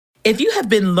If you have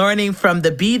been learning from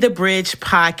the Be the Bridge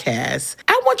podcast,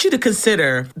 I want you to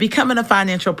consider becoming a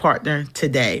financial partner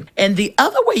today. And the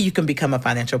other way you can become a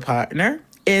financial partner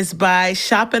is by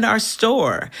shopping our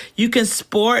store. You can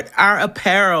sport our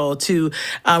apparel to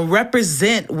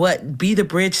represent what Be the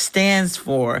Bridge stands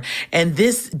for. And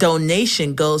this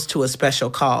donation goes to a special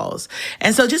cause.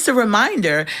 And so just a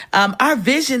reminder, our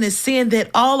vision is seeing that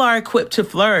all are equipped to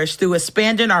flourish through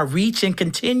expanding our reach and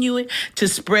continuing to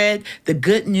spread the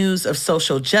good news of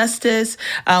social justice.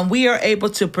 We are able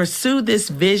to pursue this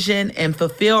vision and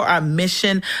fulfill our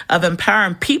mission of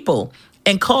empowering people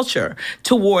and culture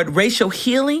toward racial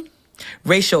healing,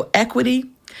 racial equity,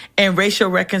 and racial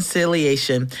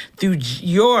reconciliation through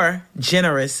your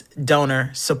generous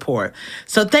donor support.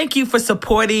 So thank you for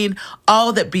supporting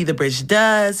all that Be the Bridge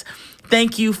does.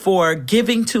 Thank you for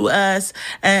giving to us.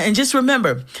 And just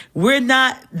remember, we're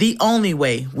not the only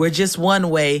way. We're just one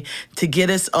way to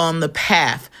get us on the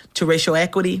path to racial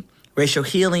equity, racial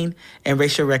healing, and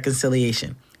racial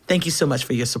reconciliation. Thank you so much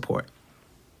for your support.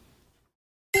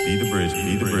 Be the Bridge,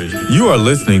 Be the Bridge. You are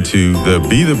listening to the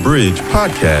Be the Bridge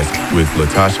podcast with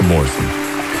Latasha Morrison.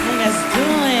 How you guys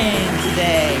doing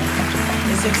today?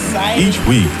 It's exciting. Each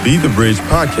week, Be the Bridge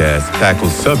podcast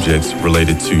tackles subjects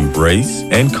related to race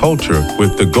and culture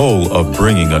with the goal of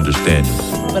bringing understanding.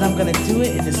 But I'm going to do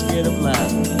it in the spirit of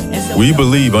love. And so we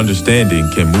believe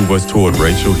understanding can move us toward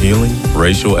racial healing,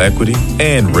 racial equity,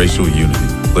 and racial unity.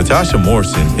 Latasha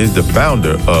Morrison is the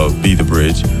founder of Be the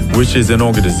Bridge, which is an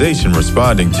organization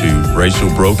responding to racial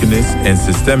brokenness and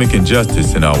systemic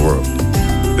injustice in our world.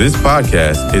 This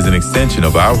podcast is an extension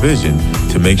of our vision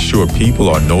to make sure people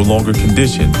are no longer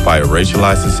conditioned by a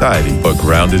racialized society, but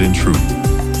grounded in truth.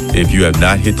 If you have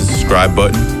not hit the subscribe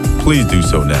button, please do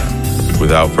so now.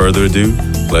 Without further ado,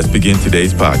 let's begin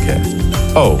today's podcast.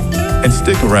 Oh, and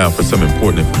stick around for some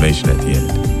important information at the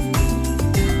end.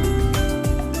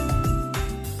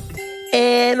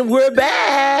 And we're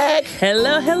back.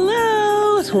 Hello,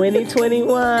 hello.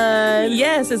 2021.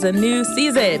 Yes, it's a new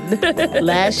season.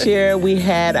 Last year, we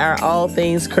had our All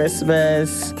Things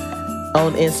Christmas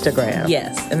on Instagram.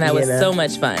 Yes, and that was so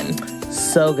much fun.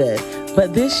 So good.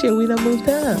 But this year, we done moved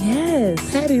up. Yes.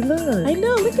 Patty, look. I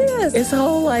know, look at us. It's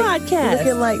whole like podcast.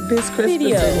 Looking like this Christmas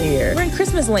Video. in here. We're in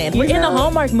Christmas land. We're in a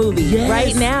Hallmark movie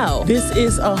right now. This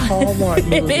is a Hallmark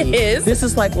movie. It is. This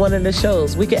is like one of the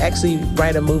shows. We could actually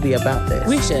write a movie about this.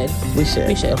 We should. We should.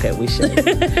 We should. Okay, we should.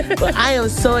 But I am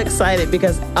so excited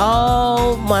because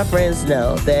all my friends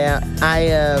know that I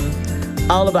am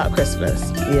all about Christmas,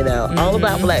 all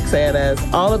about Black Santas,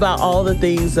 all about all the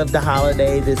things of the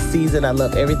holiday this season. I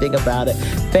love everything about it.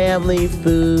 Family,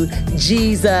 food,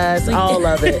 Jesus, all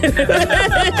of it.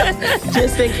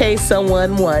 Just in case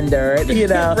someone wondered,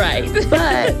 Right.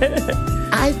 But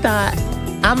I thought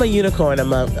I'm a unicorn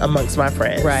amongst my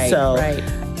friends. Right, So right.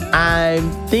 I'm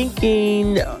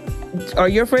thinking, are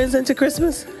your friends into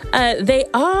Christmas? They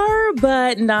are,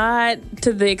 but not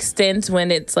to the extent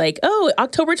when it's like, oh,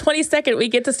 October 22nd, we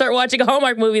get to start watching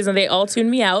Hallmark movies, and they all tune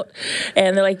me out.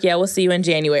 And they're like, yeah, we'll see you in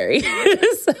January.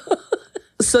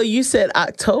 So you said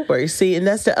October. See, and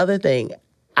that's the other thing.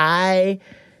 I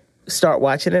start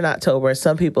watching in October.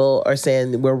 Some people are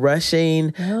saying we're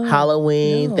rushing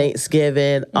Halloween,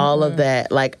 Thanksgiving, all of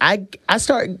that. Like I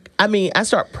start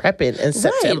prepping in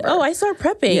September. Right. Oh, I start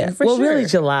prepping for well, sure. really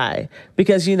July,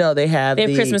 because they have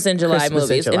Christmas in July Christmas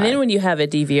movies. in July. And then when you have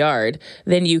it DVR'd,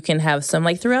 then you can have some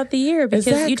like throughout the year,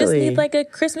 because you just need like a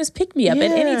Christmas pick-me-up at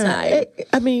any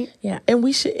time. And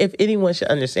we should, if anyone should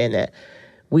understand that,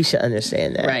 we should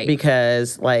understand that. Right.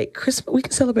 Because like Christmas, we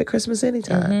can celebrate Christmas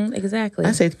anytime. Exactly.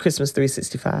 I say Christmas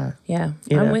 365. Yeah,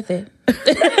 I'm with it.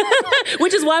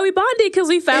 Which is why we bonded, because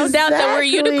we found out that we're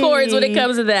unicorns when it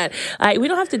comes to that. We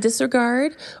don't have to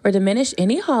disregard or diminish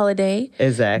any holiday.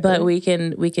 Exactly. But we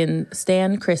can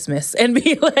stand Christmas and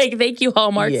be like, thank you,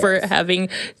 Hallmark, for having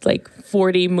like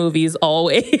 40 movies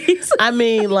always.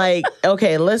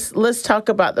 Okay, let's talk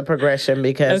about the progression,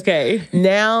 because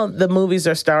now the movies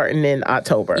are starting in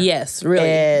October. Yes, really.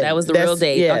 And that was the real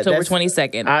date, October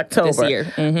 22nd. October. This year.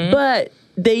 Mm-hmm. But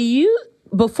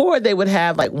before they would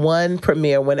have like one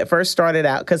premiere when it first started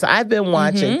out, because I've been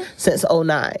watching since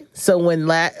 2009. So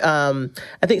when I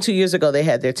think 2 years ago they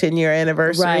had their 10-year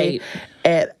anniversary. Right.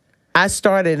 And I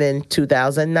started in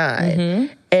 2009.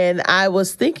 And I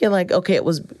was thinking like, okay, it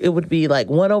would be like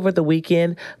one over the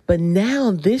weekend. But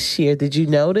now this year, did you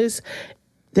notice?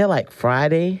 They're like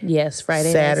Friday. Yes,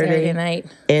 Friday, Saturday night,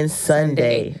 and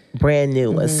Sunday. Brand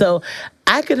new ones. So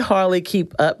I could hardly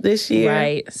keep up this year.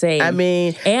 Right, same. I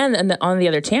mean, and on the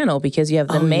other channel, because you have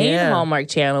the main Hallmark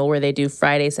channel where they do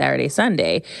Friday, Saturday,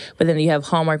 Sunday, but then you have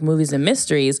Hallmark Movies and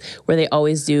Mysteries where they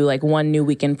always do like one new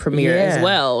weekend premiere as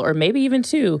well, or maybe even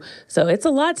two. So it's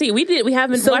a lot to. We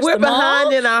haven't watched we're them all.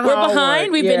 behind in our We're homework.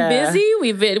 behind. We've been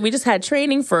busy. We just had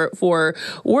training for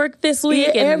work this week.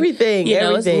 Yeah, and, everything.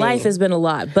 Life has been a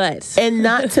lot, but and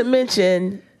not to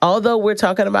mention. Although we're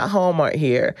talking about Hallmark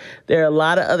here, there are a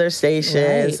lot of other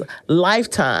stations. Right.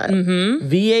 Lifetime,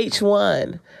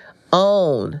 VH1,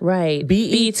 OWN, right,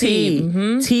 BET,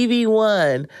 TV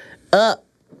One, Up,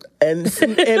 and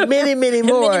many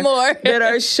more, that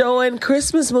are showing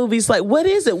Christmas movies. Like, what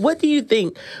is it? What do you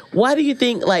think? Why do you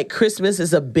think like Christmas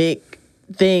is a big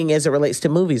thing as it relates to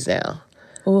movies now?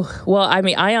 Ooh, well, I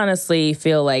mean, I honestly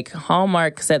feel like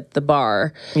Hallmark set the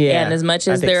bar. Yeah, and as much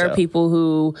as there are people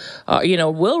who,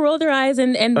 will roll their eyes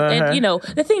and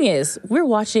the thing is, we're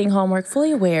watching Hallmark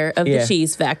fully aware of the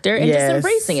cheese factor and just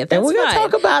embracing it. That's and we're going to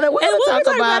talk about it. We're going to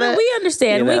talk about it. We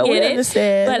understand. We get it.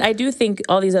 Understand. But I do think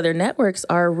all these other networks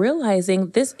are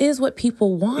realizing this is what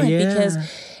people want because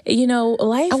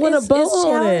life is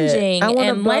challenging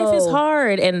and life is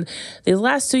hard. And the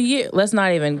last 2 years, let's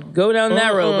not even go down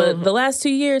that road, but the last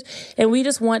 2 years, and we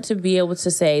just want to be able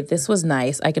to say, this was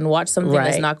nice. I can watch something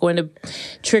that's not going to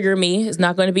trigger me. It's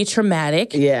not going to be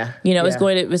traumatic. Yeah.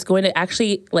 It's going to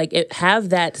actually have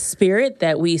that spirit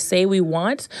that we say we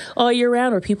want all year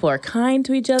round, where people are kind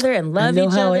to each other and love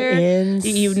each other. It ends.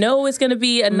 It's going to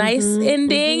be a nice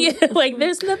ending. Like,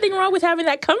 there's nothing wrong with having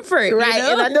that comfort. Right.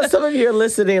 And I know some of you are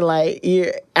listening.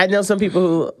 I know some people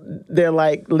who they're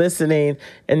like listening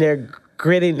and they're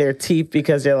gritting their teeth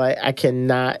because they're like, I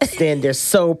cannot stand. They're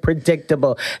so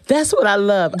predictable. That's what I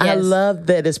love. Yes. I love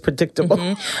that it's predictable.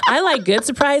 I like good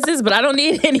surprises, but I don't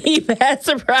need any bad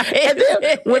surprises. And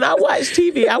then when I watch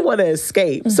TV, I want to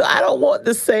escape. So I don't want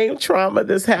the same trauma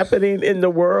that's happening in the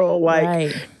world,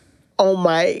 on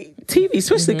my TV,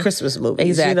 especially Christmas movies.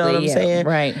 Exactly. You know what I'm saying?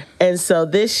 Right. And so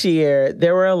this year,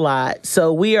 there were a lot.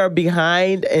 So we are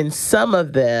behind in some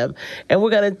of them. And we're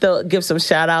going to give some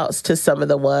shout outs to some of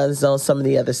the ones on some of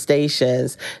the other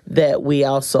stations that we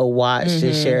also watched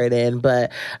and shared in.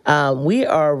 But we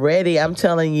are ready. I'm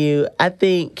telling you, I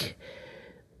think...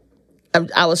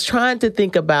 I was trying to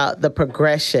think about the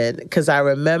progression because I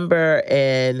remember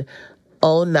in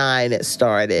 2009 it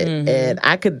started, and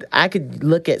I could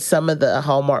look at some of the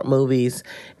Hallmark movies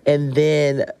and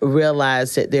then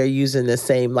realize that they're using the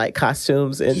same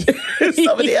costumes in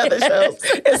some of the other shows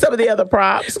and some of the other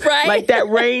props. Right. Like that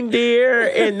reindeer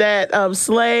and that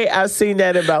sleigh, I've seen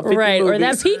that in about 50 movies. Or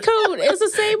that peacoat is the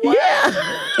same one.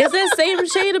 Yeah. It's that same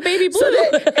shade of baby blue. So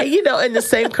that, and the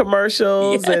same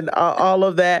commercials and all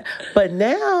of that. But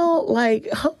now,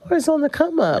 Hallmark's on the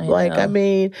come up.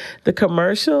 The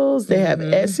commercials, they have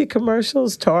Etsy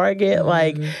commercials, Target,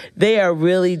 they are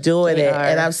really doing it.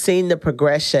 And I've seen the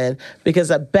progression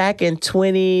because back in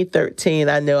 2013,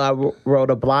 I know I wrote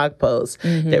a blog post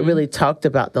that really talked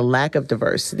about the lack of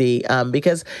diversity.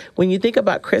 Because when you think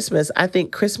about Christmas, I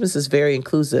think Christmas is very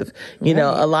inclusive. You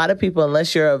know, a lot of people,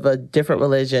 unless you're of a different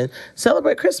religion,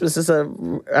 celebrate Christmas. It's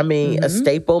a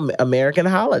staple American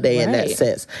holiday in that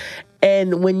sense.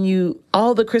 And when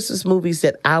all the Christmas movies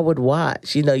that I would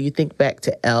watch, you think back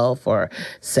to Elf or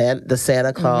the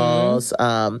Santa Claus,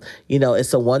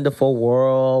 It's a Wonderful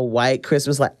World, White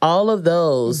Christmas, all of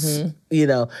those,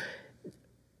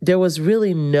 there was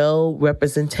really no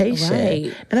representation.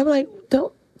 Right. And I'm like,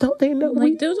 don't they know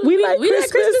we like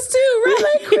Christmas too, right? We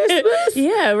like Christmas.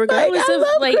 Yeah, regardless of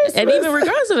Christmas. And even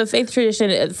regardless of a faith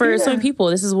tradition, for some people,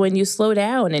 this is when you slow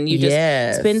down and you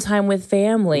just spend time with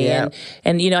family. And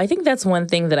I think that's one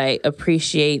thing that I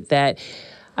appreciate that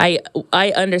I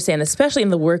understand, especially in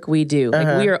the work we do.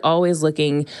 We are always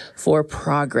looking for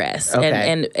progress.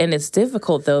 And it's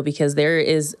difficult, though, because there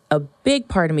is a big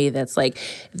part of me that's like,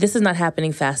 this is not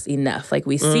happening fast enough.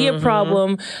 We see a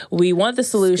problem. We want the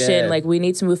solution. We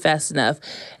need to move fast enough.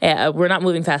 We're not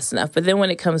moving fast enough. But then when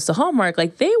it comes to Hallmark, they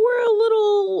were a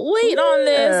little late on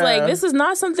this. This is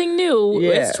not something new.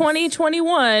 Yes. It's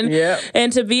 2021.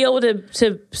 And to be able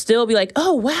to still be like,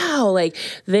 oh, wow,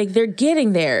 they're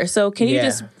getting there. So can you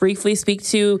just briefly speak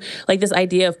to this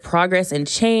idea of progress and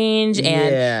change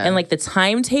and the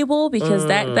timetable, because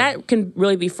that can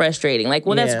really be frustrating.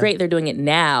 That's great, they're doing it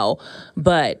now,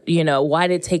 but why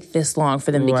did it take this long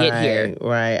for them to get here?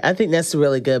 Right. I think that's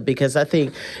really good because I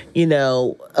think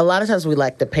a lot of times we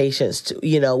lack the patience to,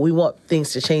 we want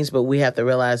things to change, but we have to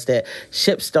realize that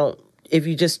ships don't, if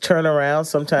you just turn around,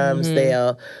 sometimes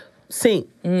they'll sink.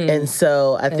 And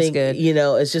so I think,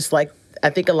 it's just I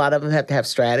think a lot of them have to have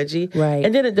strategy. Right.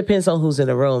 And then it depends on who's in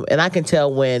the room. And I can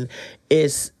tell when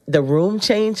it's the room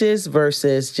changes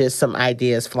versus just some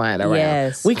ideas flying around.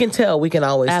 Yes. We can tell. We can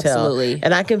always Absolutely. tell.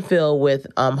 And I can feel with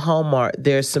Hallmark,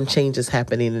 there's some changes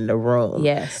happening in the room.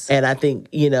 Yes. And I think,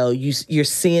 you're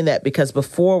seeing that because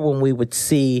before when we would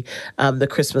see the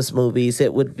Christmas movies,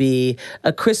 it would be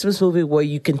a Christmas movie where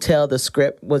you can tell the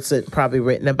script wasn't probably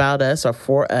written about us or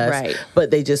for us. Right.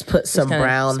 But they just put some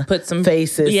brown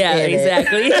faces yeah, in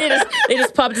exactly. it. they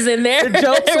just popped us in there. The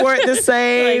jokes weren't the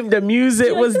same. The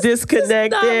music was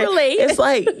disconnected. It's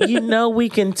like, we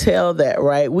can tell that,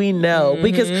 right? We know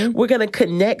because we're going to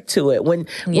connect to it when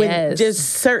just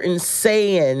certain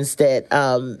sayings that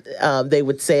they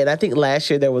would say. And I think last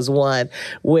year there was one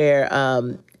where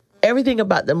everything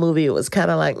about the movie, it was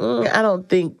kind of like, I don't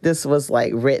think this was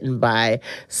like written by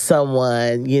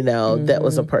someone, that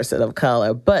was a person of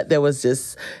color. But there was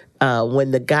just,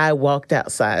 when the guy walked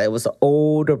outside, it was an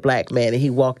older black man, and he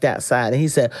walked outside and he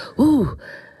said, "Ooh,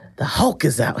 the Hulk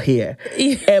is out here."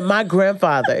 And my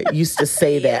grandfather used to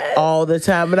say that all the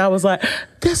time. And I was like,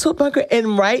 that's what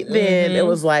and right then it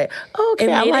was like,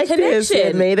 okay, I like this.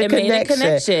 It made a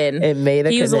connection.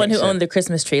 He was the one who owned the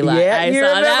Christmas tree lot. Yeah, I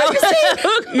saw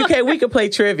that. Okay, we could play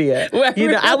trivia.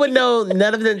 I would know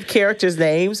none of the characters'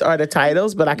 names or the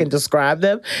titles, but I can describe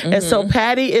them. And so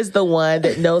Patty is the one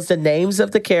that knows the names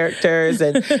of the characters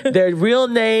and their real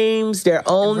names, their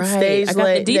own stage names. I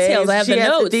got the details. I have the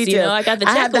notes. I got the checklist.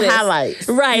 I have the highlights.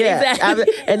 Right,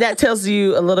 exactly. And that tells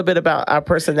you a little bit about our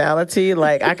personality.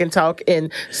 Like, I can talk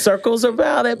in circles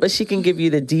about it, but she can give you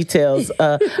the details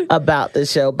about the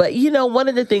show. But, one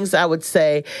of the things I would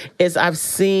say is I've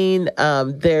seen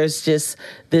there's just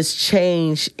this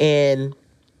change in,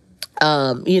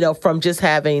 from just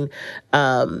having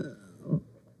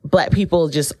Black people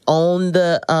just own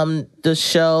the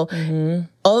show,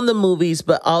 own the movies,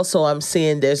 but also I'm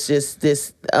seeing there's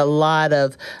just a lot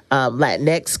of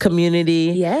Latinx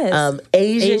community,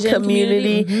 Asian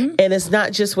community, and it's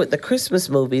not just with the Christmas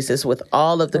movies; it's with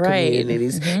all of the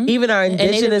communities, even our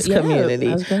indigenous community.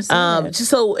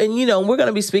 We're going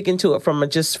to be speaking to it from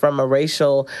a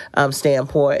racial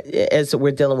standpoint as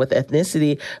we're dealing with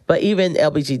ethnicity, but even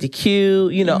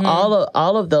LGBTQ,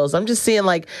 all of those. I'm just seeing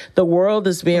like the world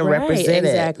is being represented,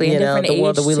 exactly, the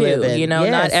world that we live in.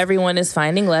 Not everyone is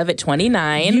finding love at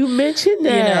 29. You mentioned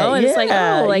that. And it's like,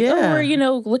 we're,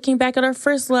 looking back at our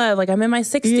first love. Like, I'm in my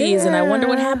 60s and I wonder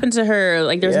what happened to her.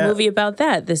 Like, there's a movie about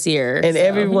that this year. And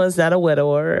everyone's not a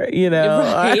widower,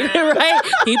 Right.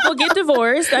 People get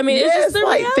divorced. I mean, it's just the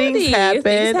like reality.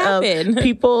 Things happen.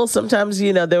 People sometimes,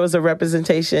 there was a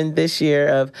representation this year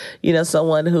of,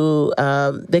 someone who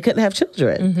they couldn't have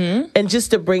children. And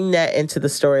just to bring that into the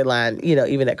storyline,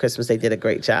 even at Christmas, they did a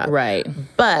great job. Right.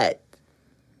 But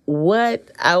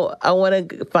what I want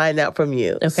to find out from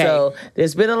you. Okay. So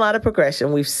there's been a lot of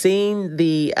progression. We've seen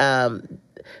the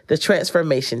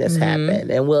transformation that's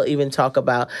happened, and we'll even talk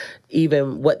about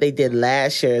even what they did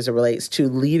last year as it relates to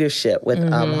leadership with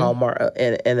Hallmark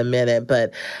in a minute.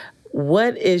 But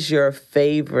what is your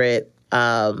favorite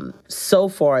so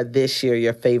far this year?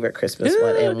 Your favorite Christmas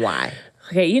one, and why?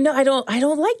 Okay, I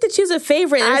don't like to choose a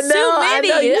favorite. There's too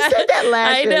many. I know. You said that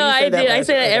last year. I know, I did. I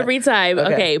say that every time.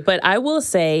 Okay, but I will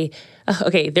say,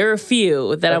 there are a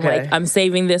few that I'm like, I'm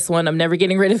saving this one. I'm never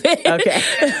getting rid of it. Okay.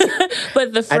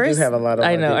 But the first, I do have a lot of.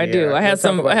 I know, I do. I have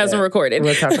some recorded.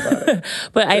 We'll talk about it.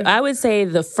 But I would say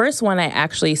the first one I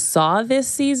actually saw this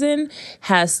season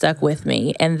has stuck with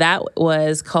me, and that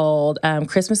was called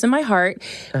Christmas in My Heart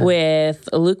with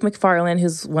Luke McFarlane,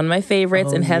 who's one of my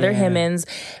favorites, and Heather Hemmings,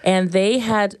 and they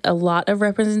had a lot of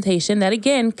representation that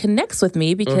again connects with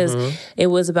me because it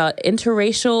was about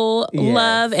interracial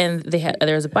love, and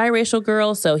there was a biracial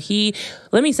girl. So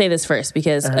let me say this first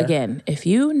because again, if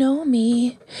you know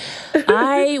me,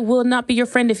 I will not be your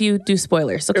friend if you do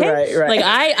spoilers. Okay, right. Like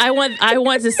I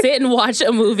want to sit and watch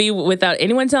a movie without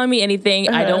anyone telling me anything.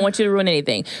 I don't want you to ruin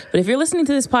anything. But if you're listening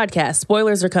to this podcast,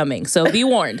 spoilers are coming, so be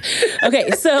warned.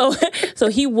 Okay, so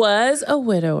he was a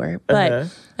widower, but.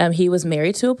 He was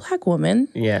married to a Black woman,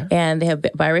 and they have a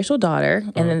biracial daughter.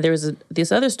 And then there was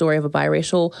this other story of a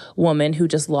biracial woman who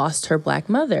just lost her Black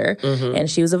mother, and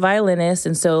she was a violinist.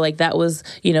 And so, that was,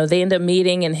 they end up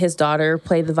meeting, and his daughter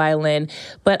played the violin.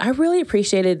 But I really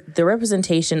appreciated the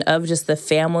representation of just the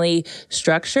family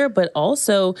structure, but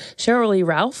also Cheryl Lee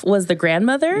Ralph was the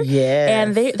grandmother.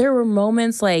 And there were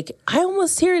moments I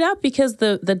almost teared up because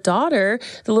the daughter,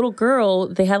 the little girl,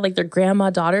 they had their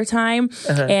grandma-daughter time,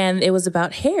 and it was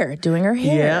about hair. hair, doing her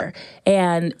hair.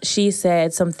 And she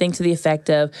said something to the effect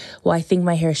of, well, I think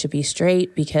my hair should be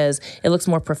straight because it looks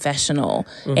more professional.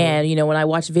 And, you know, when I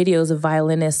watch videos of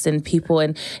violinists and people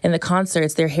in the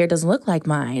concerts, their hair doesn't look like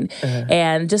mine.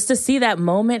 And just to see that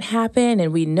moment happen,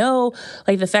 and we know,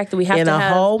 like, the fact that we have in to a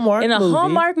have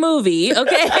Hallmark movie,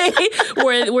 okay,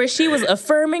 where she was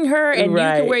affirming her, and you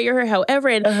can wear your hair however,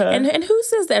 and who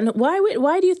says that? And why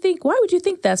would you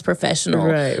think that's professional?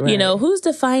 Right. You know, who's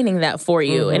defining that for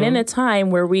you? And in a time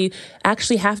where we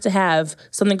actually have to have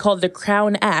something called the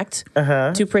Crown Act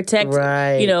to protect,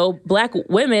 you know, Black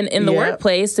women in the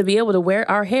workplace to be able to wear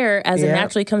our hair as it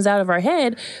naturally comes out of our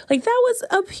head, like, that was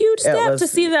a huge step to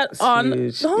see that on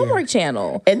the Hallmark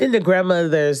Channel. And then the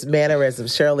grandmother's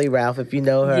mannerisms, Shirley Ralph, if you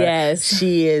know her,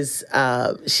 she is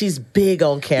she's big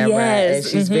on camera, and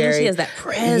she's very, she has that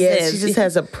presence. Yes, she just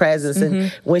has a presence.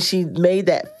 And when she made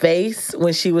that face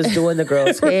when she was doing the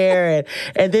girl's hair,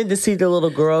 and then to see the little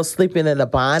girl sleeping in a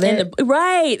bonnet,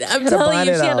 I'm telling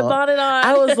you, she had a bonnet on.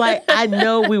 I was like, I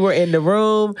know we were in the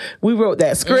room, we wrote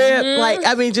that script, like,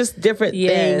 I mean, just different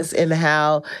things and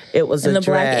how it was and addressed.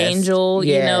 The Black Angel,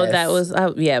 you know, that was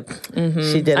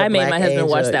She did. I made my husband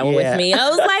watch that one with me. I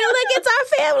was like, look, it's our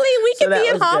family. We can be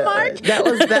in Hallmark.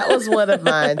 Good. That was one of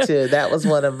mine too. That was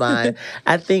one of mine.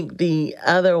 I think the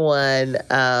other one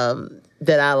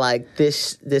that I like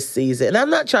this season, and I'm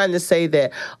not trying to say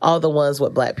that all the ones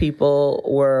with Black people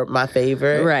were my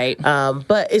favorite, right?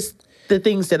 But it's the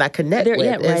things that I connect with.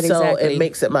 Yeah, and so it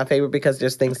makes it my favorite because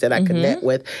there's things that I connect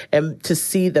with. And to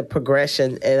see the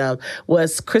progression, and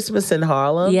was Christmas in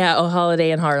Harlem. Yeah,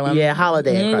 Holiday in Harlem. Yeah,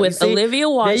 Holiday in Harlem. With Olivia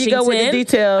Washington. There you go with the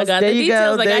details. I got the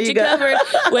details. I got you covered.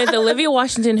 With Olivia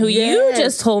Washington, who you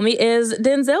just told me is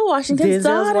Denzel Washington's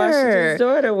daughter. Washington's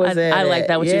daughter was in I like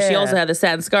that one too. She also had the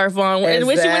satin scarf on. And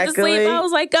when she went to sleep, I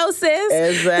was like, go sis.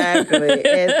 Exactly.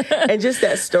 and just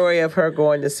that story of her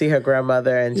going to see her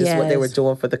grandmother and just what they were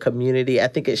doing for the community. I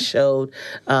think it showed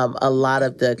a lot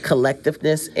of the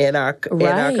collectiveness in our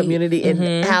community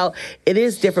and how it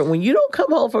is different when you don't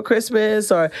come home for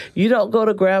Christmas or you don't go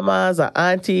to grandma's or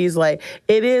aunties. Like,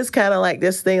 it is kind of like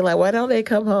this thing, like, why don't they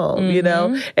come home? You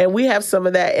know, and we have some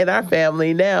of that in our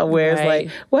family now, where it's like,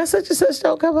 why such and such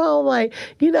don't come home? Like,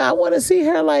 you know, I want to see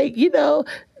her. Like, you know,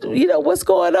 what's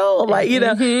going on, like, you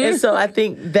know. And so I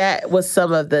think that was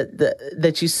some of the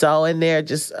that you saw in there,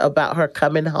 just about her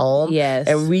coming home and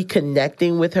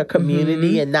reconnecting with her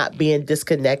community and not being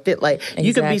disconnected. Like,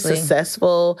 you can be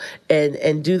successful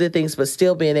and do the things, but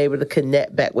still being able to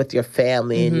connect back with your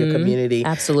family and your community.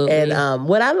 Absolutely. And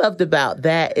what I loved about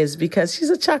that is because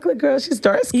she's a chocolate girl, she's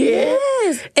dark skinned,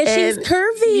 and she's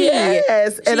curvy,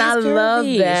 and I love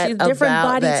that. She's different about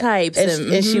body that. types,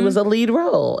 and she was a lead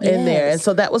role in there, and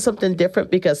so that was something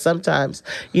different, because sometimes,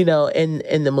 you know,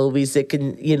 in the movies it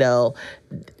can, you know,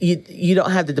 you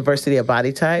don't have the diversity of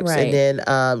body types, and then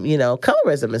you know,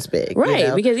 colorism is big, right? You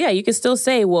know? Because you can still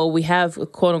say, well, we have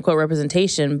quote unquote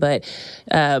representation, but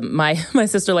my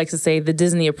sister likes to say the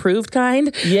Disney approved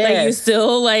kind. Like, you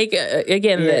still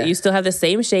you still have the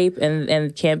same shape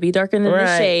and can't be darker than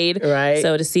the shade. Right.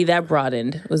 So to see that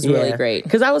broadened was really great.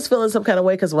 Because I was feeling some kind of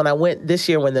way, because when I went this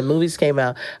year, when the movies came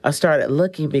out, I started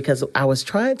looking because I was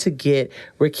trying to get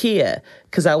Rakia,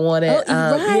 because I wanted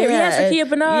Rakia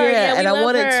Bernard. And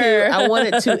I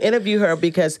wanted to interview her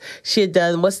because she had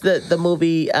done, what's the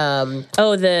movie?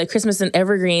 The Christmas and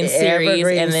Evergreen series,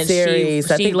 and then she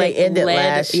I think they ended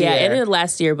last year. Yeah, it ended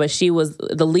last year, but she was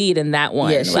the lead in that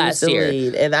one. Yeah, she was the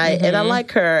lead, and I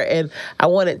like her, and I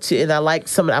wanted to, and I like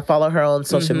I follow her on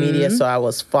social media, so I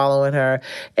was following her,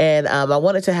 and I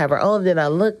wanted to have her on. Then I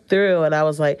looked through, and I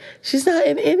was like, she's not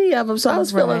in any of them, so I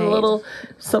was feeling a little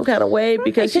some kind of way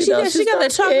because she got the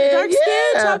chocolate chocolate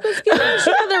skin.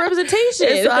 She got the representation.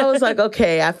 And so I was like,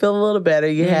 okay, I feel a little better.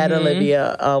 You had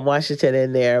Olivia Washington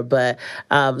in there, but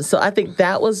so I think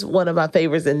that was one of my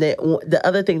favorites. And then the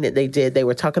other thing that they did, they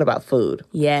were talking about food.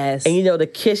 Yes, and you know, the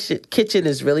kitchen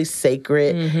is really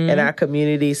sacred in our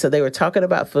community, so they were talking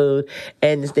about food,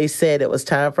 and they said it was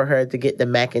time for her to get the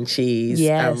mac and cheese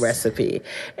recipe.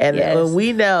 And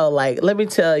we know, like, let me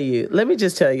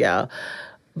just tell y'all,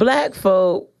 Black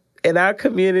folk in our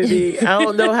community, I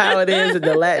don't know how it is in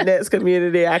the Latinx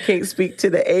community. I can't speak to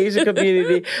the Asian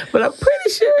community, but I'm pretty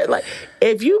sure, like,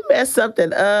 if you mess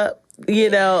something up, you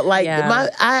know, like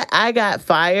I got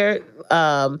fired.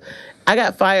 I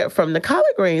got fired from the collard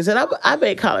greens, and I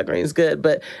make collard greens good,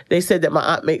 but they said that my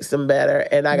aunt makes them better,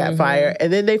 and I got fired.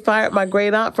 And then they fired my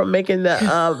great aunt from making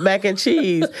the mac and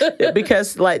cheese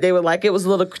because like they were like it was a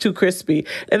little too crispy.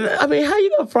 And I mean, how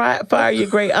you gonna fire your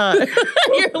great aunt?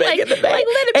 You're like let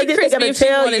it be crispy if you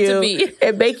want it to be,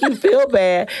 and make you feel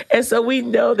bad. And so we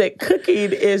know that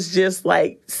cooking is just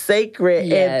like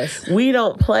sacred, and we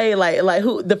don't play like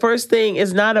who. The first thing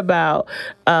is not about.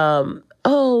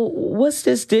 Oh, what's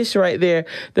this dish right there?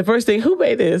 The first thing, who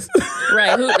made this?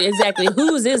 Right, exactly.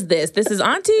 Whose is this? This is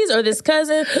auntie's or this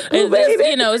cousin? Who made it?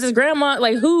 You know, is this grandma?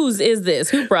 Like, whose is this?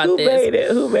 Who brought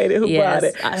this? Who made it? Who brought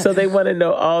it? So they want to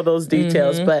know all those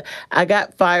details. But I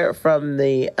got fired from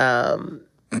the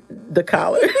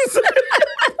collards.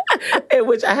 In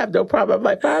which I have no problem. I'm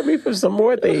like, fire me for some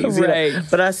more things, right?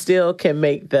 But I still can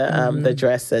make the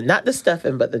dressing, not the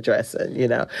stuffing, but the dressing, you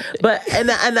know. But and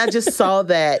I just saw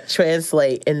that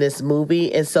translate in this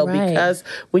movie, and so because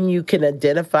when you can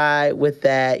identify with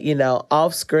that, you know,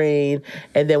 off screen,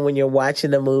 and then when you're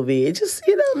watching the movie, it just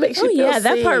makes you feel seen.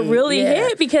 That part really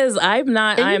hit because I'm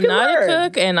not a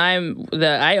cook, and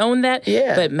I own that.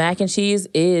 Yeah. But mac and cheese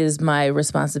is my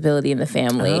responsibility in the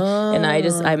family, and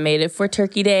I made it for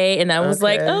Turkey Day. And I was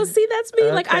like, oh, see, that's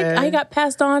me. Like, I got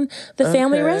passed on the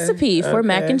family recipe for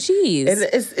mac and cheese. And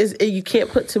it's you can't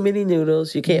put too many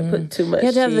noodles. You can't put too much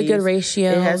cheese. You have to have the good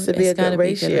ratio. It has to be a good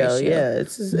ratio. Yeah,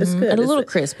 it's good. And a little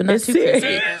crisp, but not too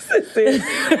crispy.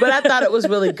 But I thought it was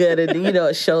really good. And,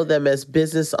 it showed them as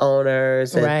business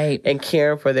owners and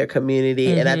caring for their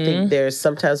community. And I think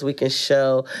sometimes we can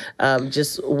show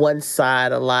just one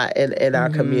side a lot in our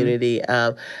community.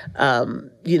 As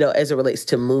it relates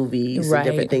to movies and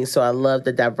different things. So I love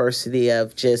the diversity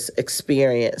of just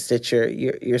experience that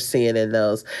you're seeing in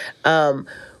those.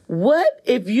 What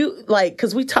if you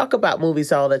because we talk about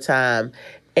movies all the time,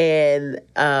 and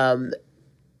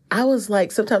I was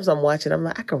like, sometimes I'm watching, I'm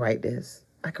like, I could write this,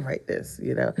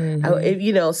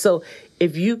 so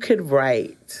if you could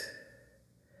write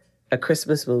a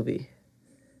Christmas movie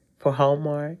for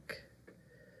Hallmark,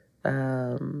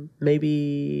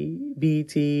 maybe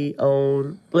BET,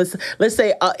 OWN. Let's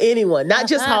say anyone, not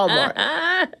just Hallmark.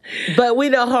 But we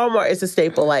know Hallmark is a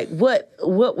staple. Like, what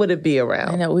would it be around?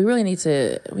 I know we really need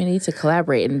to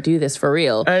collaborate and do this for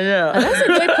real. I know that's a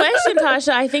good question,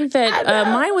 Tasha. I think that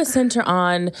mine was centered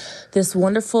on this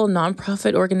wonderful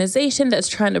nonprofit organization that's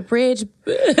trying to bridge.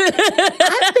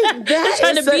 I think that's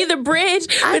trying to be the bridge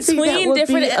between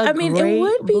different. I mean, it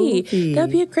would be.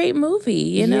 That'd be a great movie.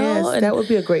 You know, that would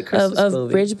be a great Christmas of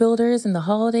movie. Bridge builders and the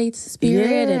holiday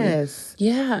spirit.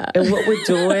 Yes. And what we're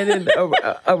doing and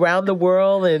around the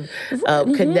world and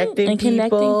connecting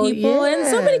people. Yes. And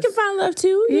somebody can find love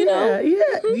too, you know?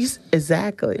 Yeah,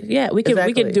 exactly. Yeah, we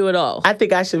can do it all. I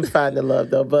think I should find the love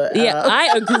though, but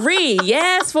I agree.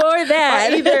 Yes, for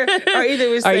that. Or either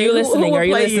we say, are you listening? Are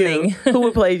you listening? Who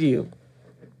would play you?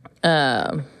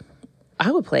 I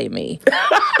would play me.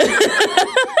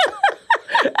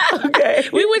 Okay.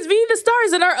 We would be the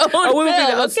stars in our own film. We would be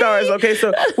the stars. Okay,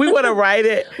 so we want to write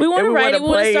it. We want to write it. We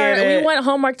want to start. We want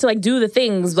Hallmark to do the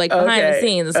things behind the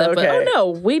scenes and stuff.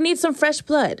 But we need some fresh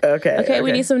blood. Okay.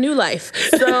 We need some new life.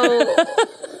 So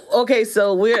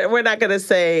we're not gonna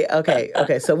say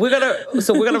so we're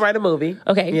gonna write a movie.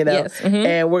 Okay. Yes.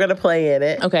 And we're gonna play in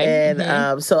it. Okay.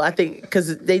 And so I think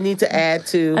because they need to add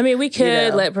to. I mean, we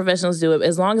could let professionals do it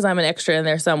as long as I'm an extra in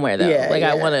there somewhere though.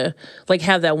 I want to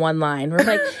have that one line. We're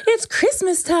like, it's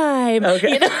Christmas time.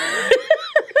 Okay.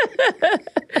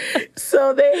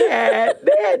 So they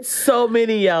had so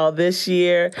many y'all this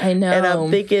year. I know. And I'm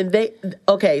thinking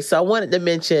so I wanted to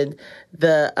mention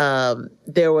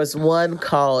there was one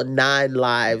called 9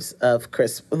 Lives of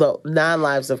Christmas. No, 9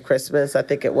 Lives of Christmas, I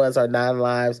think it was, or 9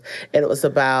 Lives. And it was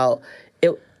about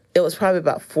it was probably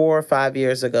about 4 or 5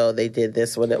 years ago they did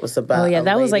this one. It was about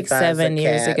that was 7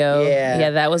 years ago. Yeah,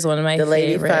 that was one of my favorites. The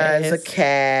lady finds a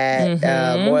cat,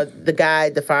 or the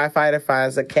firefighter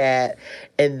finds a cat,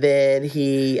 and then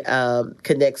he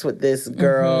connects with this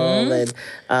girl and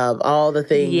all the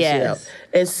things. Yes.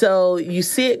 And so you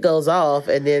see it goes off,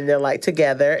 and then they're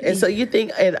together. And so you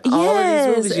think in all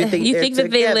of these movies, you think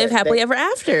that they live happily ever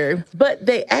after. But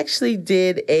they actually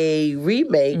did a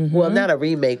remake. Well, not a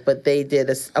remake, but they did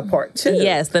a part 2.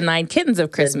 Yes, The 9 Kittens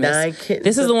of Christmas.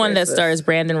 This is the one that stars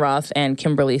Brandon Roth and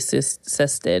Kimberly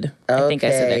Sisted. I think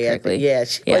I said that correctly. Yeah,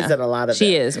 she plays in a lot of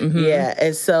She is. Mm-hmm. Yeah,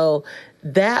 and so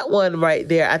that one right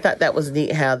there, I thought that was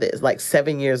neat how this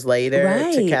 7 years later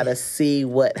to kind of see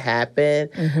what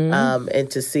happened and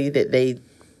to see that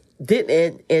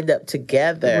didn't end up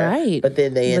together. Right. But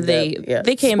then they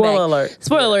they came Spoiler back. alert.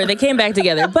 Spoiler alert, they came back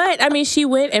together. But I mean, she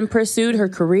went and pursued her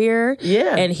career.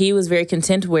 Yeah. And he was very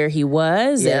content where he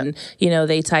was. Yeah. And,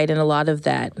 they tied in a lot of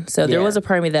that. So there was a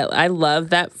part of me that I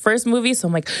loved that first movie. So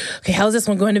I'm like, okay, how's this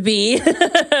one going to be?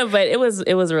 But it was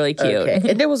really cute. Okay.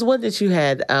 And there was one that you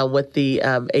had with the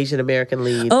Asian American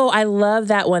lead. Oh, I love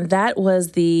that one. That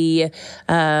was the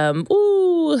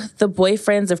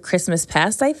Boyfriends of Christmas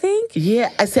Past, I think. Yeah,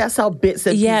 I saw bits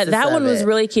and pieces. Yeah, that one was it.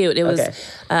 really cute. It was,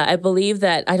 I believe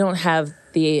that I don't have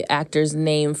the actor's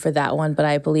name for that one, but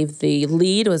I believe the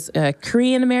lead was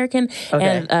Korean American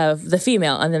and the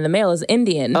female, and then the male is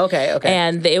Indian. Okay.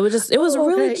 And it was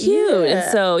really cute. Yeah.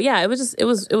 And so it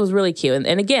was really cute.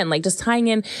 And again, like just tying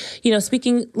in,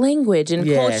 speaking language and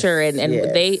culture, and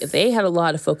they had a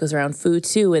lot of focus around food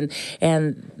too, and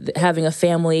having a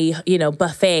family,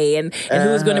 buffet and who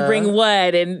was going to bring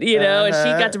what, and and she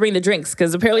got to bring the drinks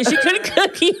because apparently she couldn't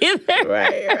cook either.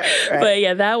 Right. But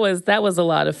yeah, that was a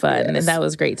lot of fun, and that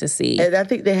was great to see. And I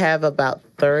think they have about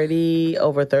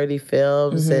over 30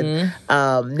 films, and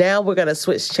now we're going to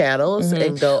switch channels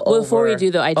and go over. Before we do,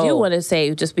 though, I do want to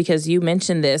say, just because you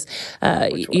mentioned this,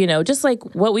 just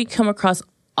like what we come across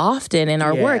often in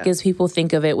our work is people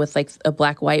think of it with like a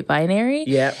black-white binary.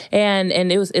 Yeah. And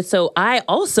it's so I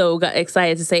also got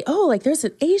excited to say, oh, like there's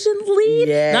an Asian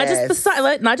lead, not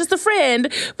just the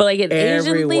friend, but like an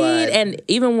Asian lead. And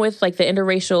even with like the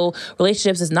interracial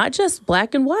relationships, it's not just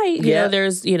black and white.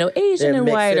 There's Asian and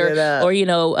white,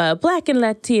 or black and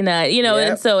Latina.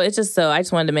 And so it's just I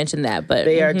just wanted to mention that. But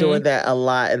they are doing that a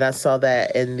lot, and I saw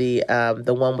that in the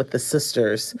one with the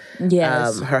sisters.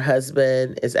 Yes. Her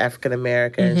husband is African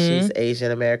American. She's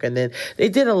Asian American. Then they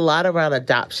did a lot around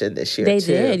adoption this year. They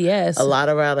did, yes. A lot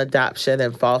around adoption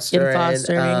and fostering.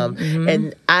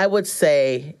 And I would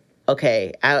say,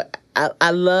 okay,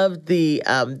 I love the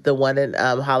one in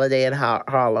Holiday in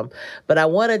Harlem, but I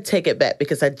want to take it back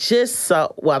because I just saw.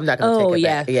 Well, I'm not going to take it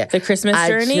back. Yeah, The Christmas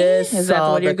Journey. Is that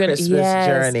what you're going to? Christmas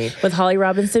Journey with Holly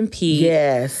Robinson Peete.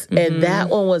 Yes, and that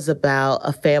one was about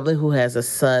a family who has a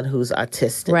son who's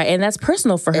autistic. Right, and that's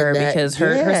personal for her because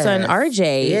her son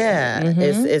RJ,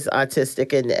 is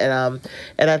autistic,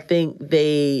 and I think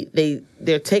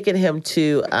they're taking him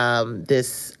to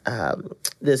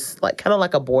this like kind of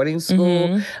like a boarding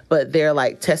school, but they're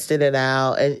like testing it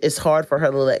out, and it's hard for her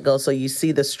to let go. So you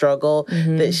see the struggle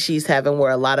that she's having,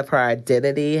 where a lot of her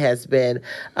identity has been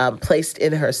placed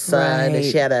in her son. And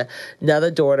she had another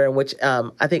daughter, in which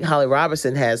I think Holly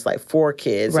Robinson has like 4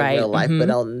 kids in real life, but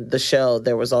on the show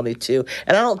there was only 2.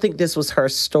 And I don't think this was her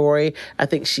story. I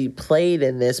think she played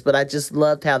in this, but I just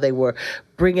loved how they were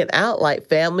bringing out like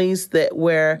families that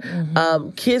where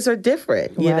kids are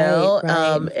different,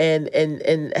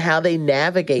 and how they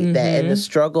navigate that and the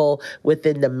struggle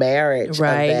within the marriage of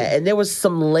that. And there was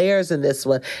some layers in this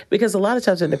one, because a lot of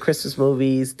times in the Christmas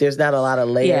movies, there's not a lot of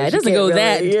layers. Yeah, it doesn't go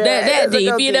that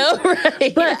deep,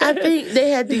 Right. But I think they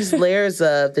had these layers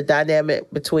of the dynamic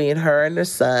between her and her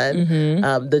son,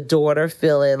 the daughter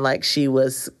feeling like she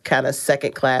was kind of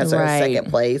second class or second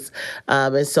place,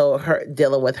 and so her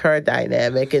dealing with her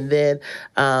dynamic, and then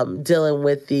dealing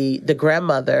with the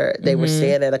grandmother. They were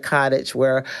staying at a cottage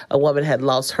where a woman had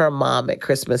lost her mom at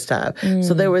Christmas time.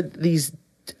 So there were these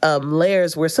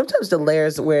layers where sometimes the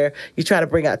layers where you try to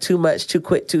bring out too much, too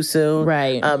quick, too soon.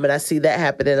 Right. And I see that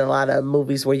happen in a lot of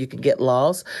movies where you can get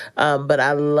lost. But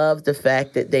I love the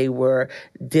fact that they were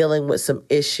dealing with some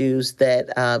issues that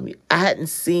I hadn't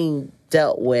seen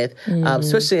dealt with,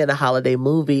 especially in a holiday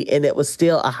movie, and it was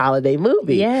still a holiday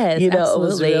movie. Yes, absolutely. It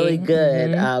was really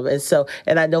good.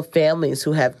 And I know families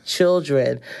who have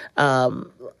children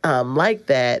like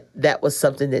that was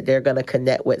something that they're going to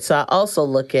connect with. So I also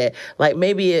look at, like,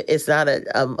 maybe it's not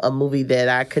a movie that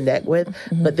I connect with,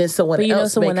 but then someone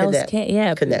else may connect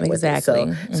with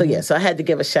it. So I had to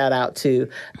give a shout out to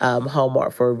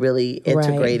Hallmark for really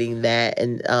integrating that,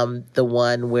 and the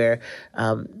one where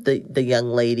the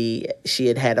young lady, she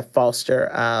had a foster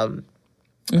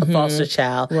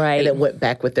child, and it went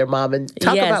back with their mom. And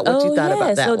talk about what you thought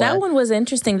about that one. So that one was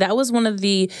interesting. That was one of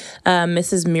the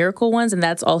Mrs. Miracle ones, and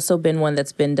that's also been one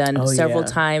that's been done several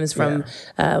times from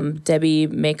Debbie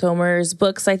Macomber's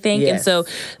books, I think. Yes.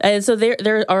 And so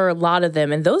there are a lot of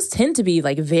them, and those tend to be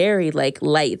like very like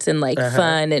light and like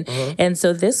fun, and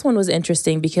so this one was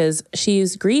interesting because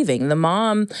she's grieving. The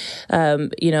mom,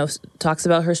 talks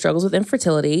about her struggles with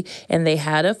infertility, and they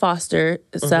had a foster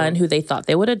son who they thought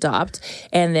they would adopt.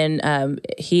 and then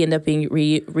he ended up being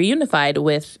reunified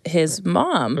with his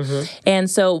mom. And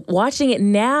so watching it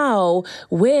now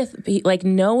with like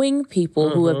knowing people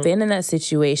who have been in that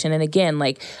situation, and again,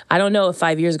 like I don't know if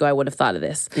 5 years ago I would have thought of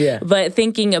this, but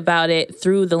thinking about it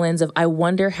through the lens of I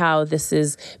wonder how this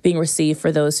is being received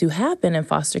for those who have been in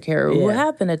foster care or who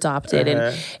have been adopted,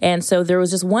 and so there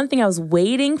was just one thing I was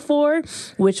waiting for,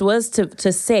 which was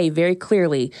to say very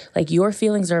clearly, like, your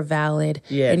feelings are valid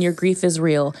and your grief is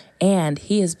real, and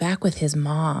he is back with his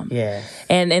mom.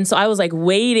 And so I was like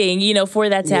waiting, for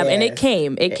that to happen, and it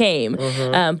came.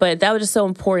 But that was just so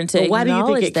important to acknowledge. Why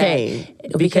do you think it came?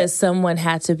 Because someone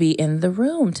had to be in the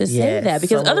room to say that,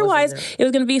 because otherwise it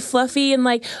was going to be fluffy and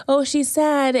like, oh, she's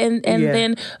sad, and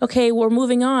then okay, we're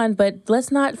moving on, but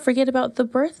let's not forget about the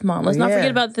birth mom. Let's not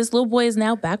forget about this little boy is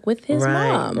now back with his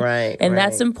mom. And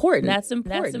that's important. That's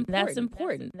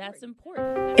important.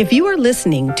 If you are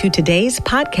listening to today's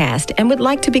podcast and would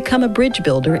like to become a bridge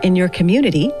builder in your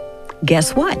community,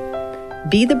 guess what?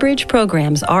 Be the Bridge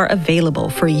programs are available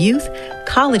for youth,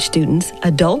 college students,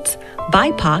 adults,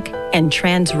 BIPOC, and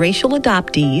transracial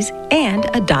adoptees and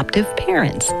adoptive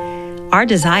parents. Our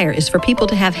desire is for people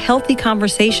to have healthy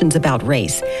conversations about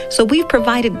race, so we've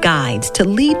provided guides to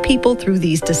lead people through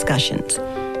these discussions.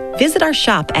 Visit our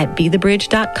shop at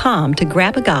BeTheBridge.com to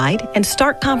grab a guide and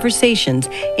start conversations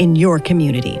in your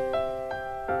community.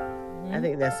 I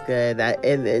think that's good.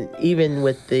 And even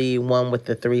with the one with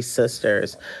the three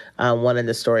sisters, one of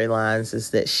the storylines is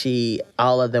that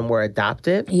all of them were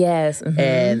adopted. Yes.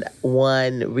 And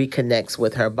one reconnects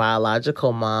with her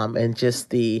biological mom, and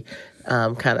just the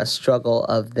kind of struggle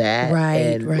of that.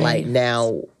 Like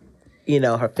now,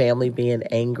 her family being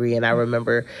angry. And I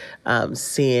remember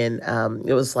seeing,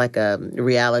 it was like a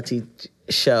reality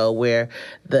show where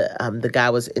the guy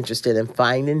was interested in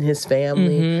finding his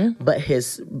family, but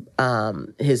his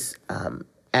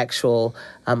actual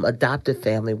adoptive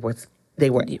family they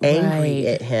were angry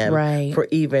at him for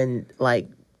even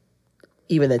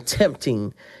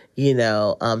attempting.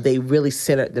 They really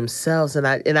centered themselves, and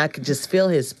I could just feel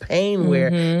his pain where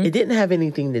it didn't have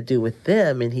anything to do with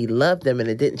them, and he loved them, and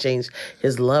it didn't change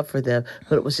his love for them,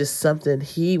 but it was just something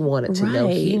he wanted to know.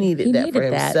 He needed that for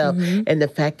himself, and the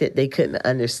fact that they couldn't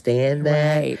understand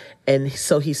that, and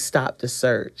so he stopped the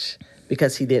search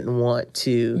because he didn't want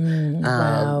to,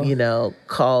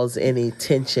 cause any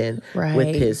tension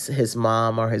with his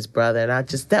mom or his brother. And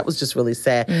that was just really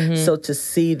sad. So to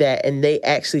see that, and they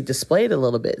actually displayed a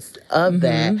little bit of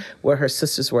that, where her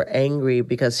sisters were angry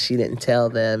because she didn't tell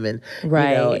them, and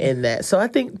in that. So I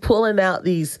think pulling out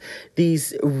these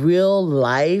real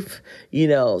life,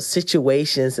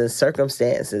 situations and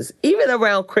circumstances, even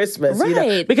around Christmas,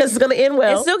 because it's going to end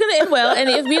well. It's still going to end well, and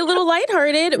it'll be a little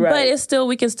lighthearted, but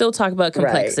we can still talk about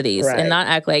complexities and not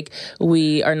act like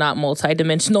we are not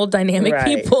multidimensional, dynamic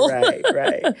people.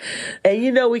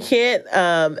 And we can't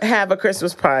have a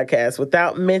Christmas podcast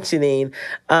without mentioning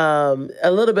a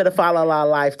little bit of Fa La La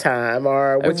Lifetime,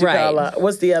 or what you call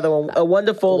what's the other one? A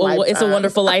Wonderful Lifetime. It's a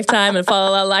Wonderful Lifetime and Fa La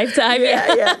La Lifetime.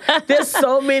 There's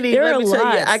so many. There are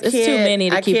lots. It's too many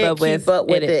to keep up with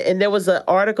it. And there was an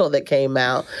article that came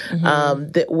out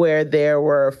where there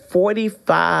were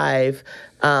 45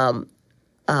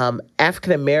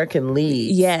 African American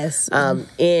leads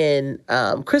in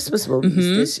Christmas movies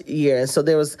this year. And so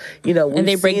there was, and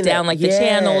they break down the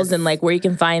channels and where you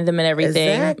can find them and everything.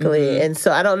 Exactly. And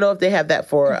so I don't know if they have that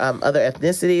for other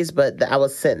ethnicities, but I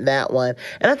was sent that one.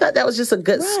 And I thought that was just a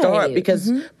good start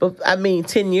because,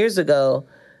 10 years ago,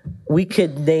 we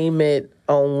could name it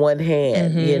on one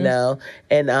hand,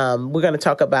 and we're going to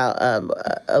talk about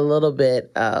a little bit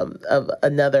of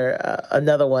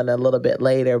another one a little bit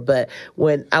later. But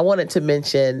when I wanted to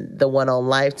mention the one on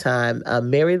Lifetime,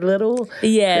 Merry Little,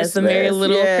 Christmas. The Merry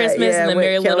Little Christmas and the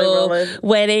Merry Little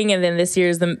Wedding, and then this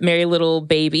year's the Merry Little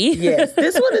Baby.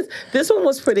 This one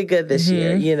was pretty good this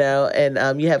year,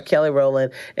 and you have Kelly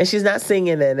Rowland, and she's not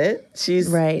singing in it; she's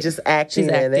just acting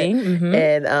in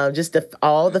it, and just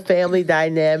all the family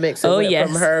dynamics.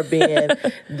 From her being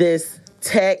this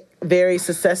very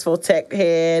successful tech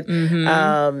head,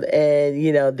 and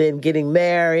then getting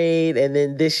married, and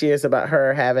then this year's about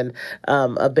her having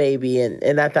a baby,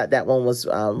 and I thought that one was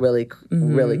really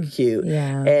cute.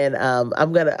 And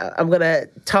I'm gonna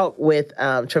talk with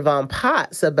Trevon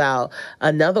Potts about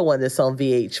another one that's on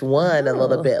VH1 a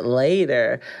little bit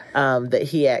later, that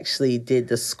he actually did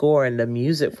the score and the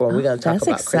music for. We're gonna talk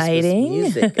about Christmas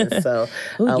music, and so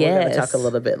we're gonna talk a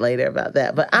little bit later about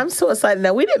that. But I'm so excited.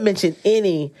 Now, we didn't mention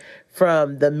any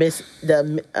from the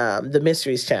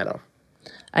Mysteries Channel.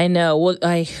 I know. Well,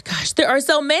 there are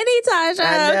so many, Tasha.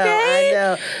 I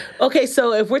know. Okay,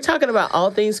 so if we're talking about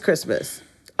all things Christmas,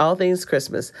 all things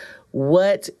Christmas.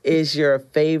 What is your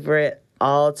favorite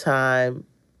all-time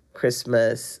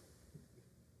Christmas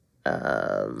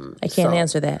I can't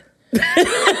answer that. You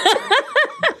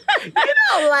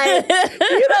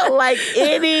don't like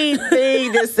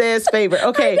anything that says favorite.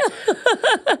 Okay.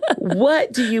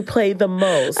 What do you play the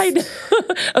most?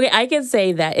 Okay, I can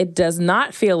say that it does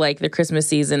not feel like the Christmas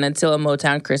season until a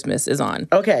Motown Christmas is on.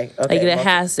 Okay. Like it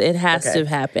has to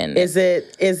happen. Is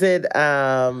it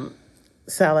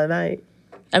Silent Night?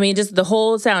 I mean, just the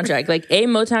whole soundtrack, like a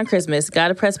Motown Christmas,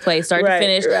 gotta press play, start to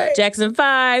finish. Right. Jackson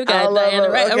 5, got Diana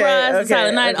Ross,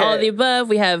 Silent Night, all of the above.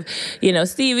 We have,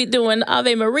 Stevie doing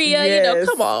Ave Maria. Yes.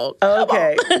 Come on.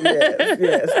 Okay.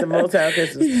 Yes, the Motown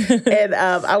Christmas. And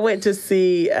I went to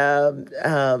see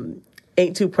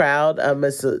Ain't Too Proud.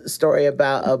 It's a story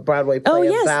about a Broadway play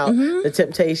about the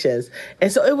Temptations,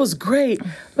 and so it was great.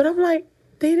 But I'm like,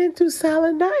 they didn't do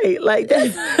Silent Night. Like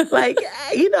that's I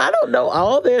don't know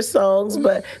all their songs,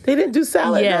 but they didn't do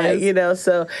Silent Night,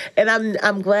 so and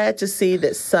I'm glad to see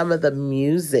that some of the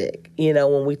music,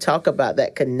 when we talk about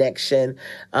that connection,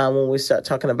 when we start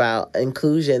talking about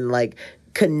inclusion, like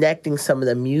connecting some of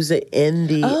the music in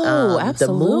the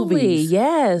movies.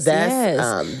 Yes, that's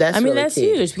I mean, really that's key.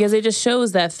 huge because it just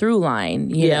shows that through line,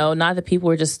 you know, not that people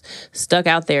were just stuck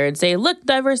out there and say, look,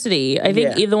 diversity. I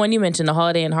think either one you mentioned, The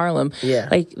Holiday in Harlem,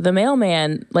 like the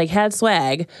mailman had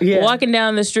swag, walking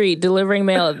down the street, delivering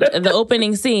mail, the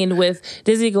opening scene with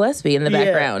Dizzy Gillespie in the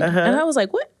background. And I was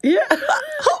like, what? Yeah.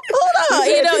 Hold on.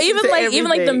 Even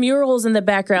like the murals in the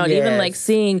background, even like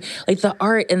seeing like the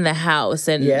art in the house,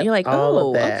 and you're like,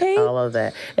 okay. All of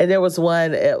that. And there was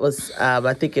one, it was,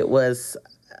 I think it was,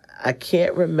 I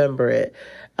can't remember it,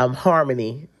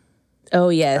 Harmony. Oh,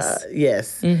 yes.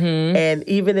 Yes. Mm-hmm. And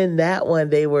even in that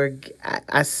one,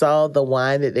 I saw the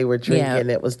wine that they were drinking.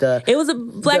 Yeah. It was a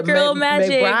Black Girl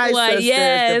Magic one.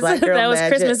 Yes. That was Magic.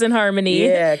 Christmas in Harmony.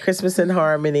 Yeah, Christmas in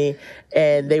Harmony.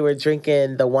 And they were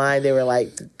drinking the wine. They were like,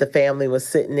 the family was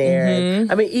sitting there.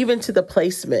 And, I mean, even to the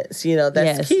placements,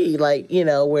 that's key. Like,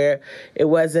 where it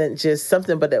wasn't just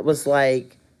something, but it was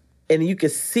like, and you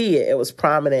could see it. It was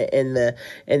prominent in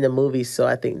the movie. So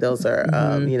I think those are,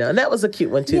 and that was a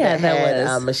cute one too. Yeah, that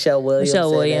had Michelle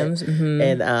Williams.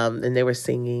 Mm-hmm. And they were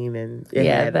singing, and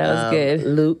that was good.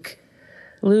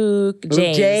 Luke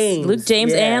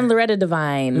James, and Loretta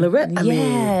Devine. Loretta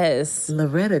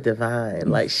Devine,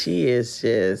 like she is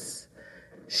just.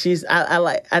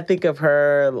 I think of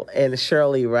her and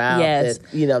Shirley Ralph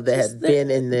that has been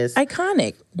in this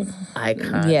iconic.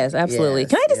 Yes, absolutely.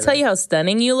 Can I just tell you how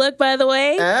stunning you look, by the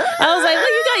way? I was like, look,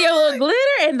 you got your little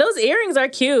glitter, and those earrings are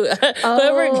cute.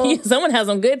 Someone has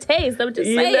some good taste. I'm just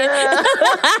saying.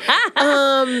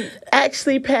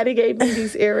 Actually, Patty gave me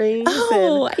these earrings.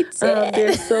 I did.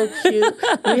 They're so cute.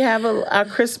 We have our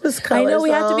Christmas colors. I know we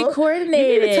have to be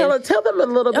coordinated. You need to tell them a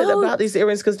little bit about these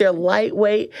earrings because they're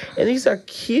lightweight and these are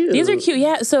cute. These are cute,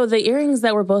 yeah. So the earrings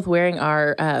that we're both wearing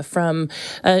are from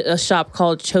a shop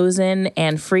called Chosen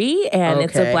and Free, and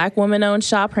it's a Black woman-owned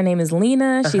shop. Her name is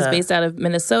Lena. She's based out of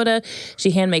Minnesota. She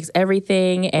hand makes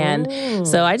everything, and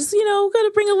so I just, got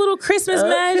to bring a little Christmas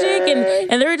magic,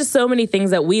 and there are just so many things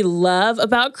that we love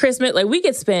about Christmas. Like we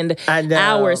could spend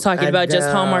hours talking about just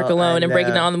Hallmark alone and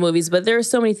breaking down the movies, but there are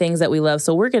so many things that we love.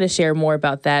 So we're going to share more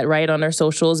about that right on our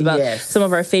socials about some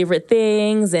of our favorite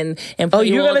things and you're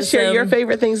going to share your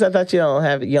favorite things. I thought you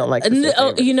don't like.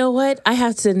 You know what? I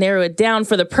have to narrow it down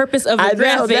for the purpose of the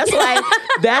graphic.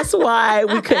 That's why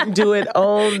we couldn't do it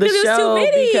on the show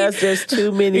because there's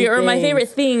too many. Or my favorite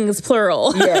things,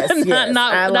 plural. Yes,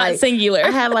 not singular.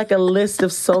 I had like a list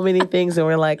of so many things, and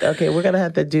we're like, okay, we're gonna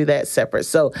have to do that separate.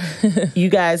 So you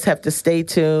guys have to stay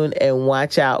tuned and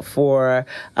watch out for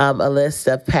a list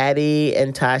of Patty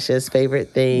and Tasha's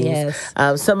favorite things.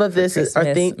 Yes. Some of this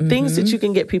are things that you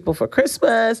can get people for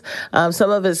Christmas.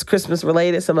 Some of it's Christmas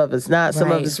related. Some of it's not.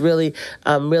 Some of it's really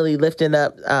lifting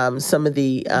up some of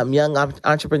the young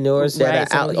entrepreneurs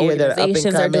that are out here that are up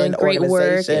and coming, doing great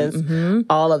work,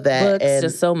 all of that, books, and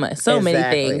just so many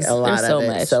things. A lot There's of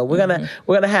it. So we're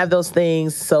gonna have those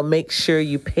things. So make sure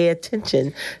you pay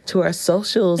attention to our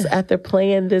socials after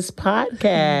playing this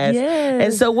podcast. Yes.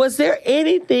 And so, was there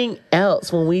anything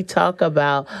else when we talk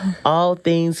about all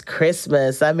things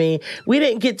Christmas? I mean, we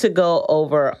didn't get to go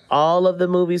over all of the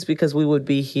movies because we would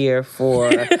be here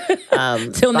for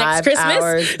till next Christmas.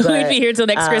 Hours, but, we'd be here till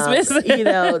next Christmas.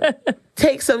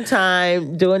 take some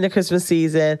time during the Christmas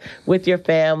season with your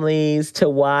families to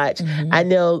watch. I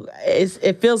know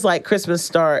it feels like Christmas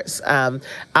starts. I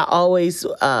always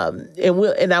I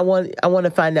want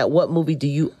to find out, what movie do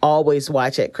you always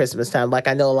watch at Christmas time? Like,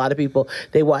 I know a lot of people,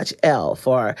 they watch Elf,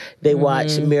 or they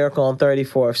watch Miracle on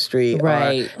 34th Street,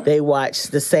 right, or they watch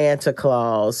the Santa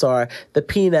Claus, or the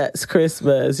Peanuts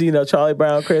Christmas, Charlie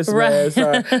Brown Christmas,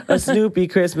 right, or Snoopy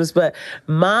Christmas. But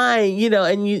mine,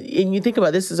 and you think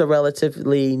about, this is a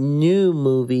relatively new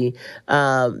movie.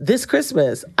 This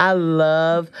Christmas, I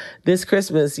love This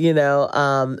Christmas.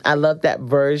 I love that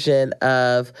version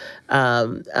of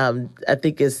I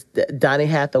think it's Donny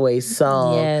Hathaway's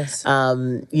song. Yes.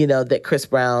 That Chris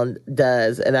Brown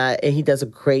does, and he does a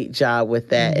great job with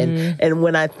that. And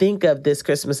when I think of This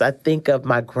Christmas, I think of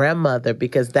my grandmother,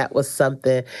 because that was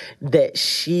something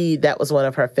that was one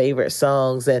of her favorite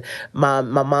songs. And my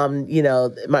mom,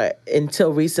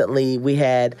 until recently, we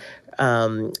had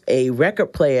a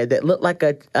record player that looked like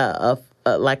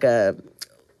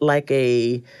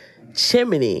a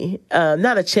chimney,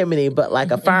 not a chimney, but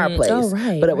like a fireplace. Oh,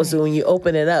 right, but it was, when you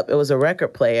open it up, it was a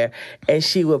record player, and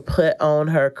she would put on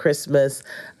her Christmas,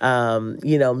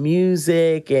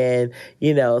 music and,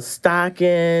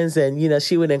 stockings, and,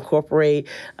 she would incorporate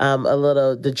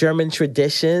the German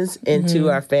traditions into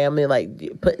our family,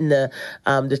 like putting the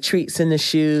treats in the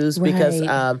shoes, because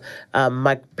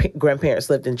my grandparents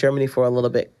lived in Germany for a little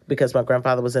bit, because my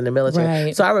grandfather was in the military.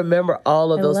 Right. So I remember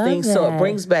all of those things. That. So it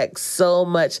brings back so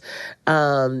much,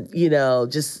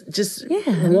 just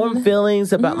warm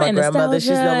feelings about my grandmother. She's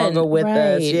no longer with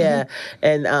us. Yeah.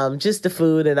 And just the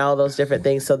food and all those different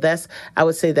things. So I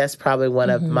would say that's probably one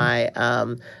of my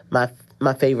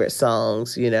my favorite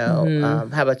songs, How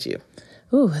about you?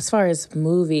 Ooh, as far as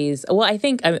movies, well, I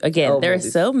think, again, there are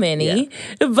so many,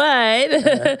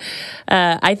 but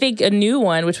I think a new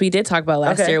one, which we did talk about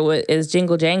last year, is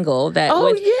Jingle Jangle. That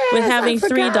with having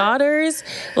 3 daughters,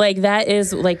 that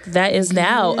is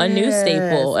now a new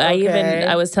staple.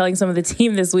 I was telling some of the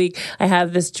team this week, I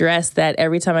have this dress that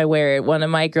every time I wear it, one of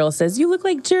my girls says, "You look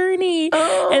like Journey."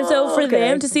 And so for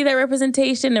them to see that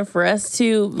representation, and for us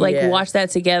to watch that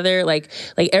together, like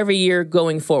every year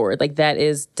going forward, that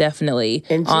is definitely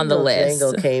on the list.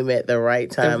 Jingle came at the right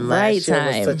time. Last year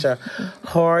was such a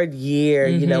hard year,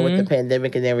 with the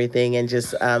pandemic and everything, and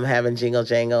just having Jingle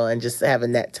Jangle and just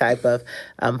having that type of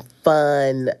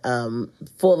fun,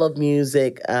 full of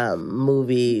music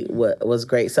movie was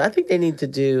great. So I think they need to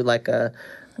do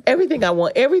everything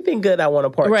good I want a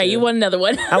part 2. Right, you want another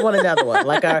one. I want another one.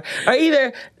 Or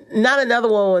either not another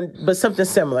one, but something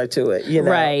similar to it,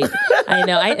 Right. I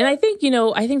know. I think,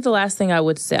 I think the last thing I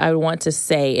would want to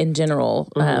say in general,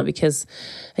 because,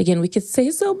 again, we could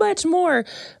say so much more,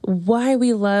 why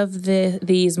we love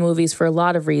these movies for a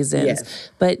lot of reasons. Yes.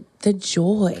 But the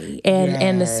joy,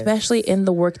 and especially in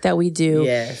the work that we do,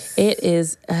 it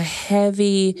is a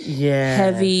heavy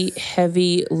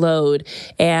load.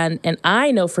 And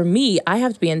I know for me, I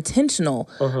have to be intentional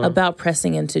about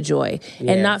pressing into joy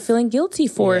and not feeling guilty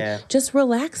for just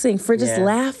relaxing, for just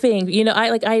laughing.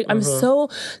 I'm so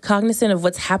cognizant of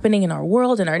what's happening in our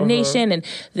world and our nation,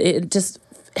 and just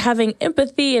having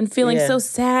empathy and feeling so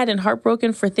sad and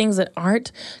heartbroken for things that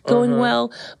aren't going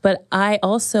well. But I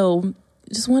also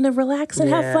just want to relax and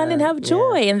have fun and have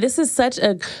joy. And this is such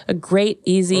a great,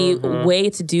 easy way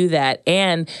to do that,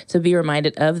 and to be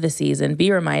reminded of the season,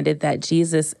 be reminded that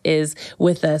Jesus is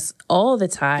with us all the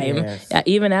time,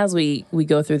 even as we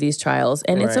go through these trials.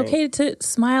 And it's okay to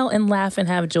smile and laugh and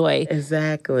have joy.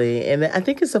 Exactly. And I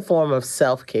think it's a form of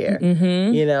self-care.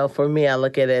 For me, I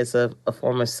look at it as a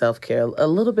form of self-care, a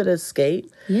little bit of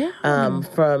escape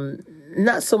from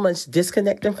not so much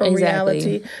disconnecting from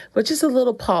reality, but just a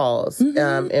little pause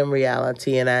in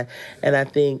reality. And I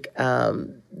think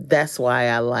that's why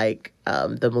I like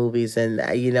the movies. And,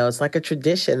 it's like a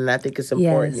tradition. And I think it's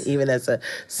important, even as a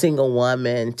single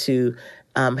woman, to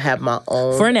have my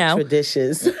own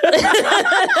traditions.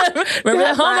 Remember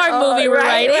the Hallmark movie we're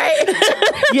writing? Right.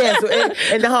 Yes,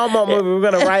 in the Hallmark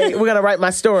movie we're gonna write my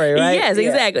story, right? Yes,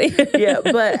 exactly.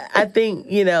 But I think,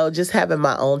 just having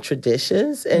my own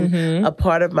traditions, and a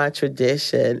part of my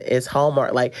tradition is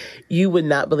Hallmark. You would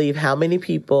not believe how many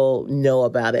people know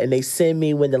about it, and they send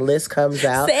me when the list comes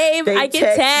out. Same. I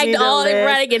get tagged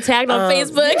I get tagged on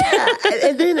Facebook.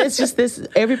 And then it's just this,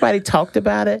 everybody talked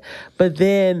about it, but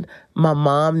then my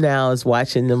mom now is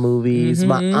watching the movies.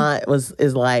 My aunt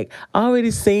is like, I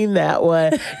already seen that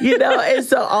one, and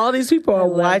so all these people are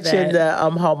watching the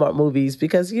Hallmark movies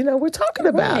because, we're talking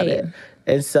about it.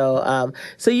 And so,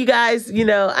 so you guys,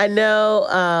 I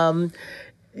know,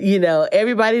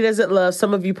 everybody doesn't love.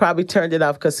 Some of you probably turned it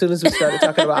off because as soon as we started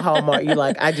talking about Hallmark, you're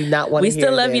like, I do not want to hear We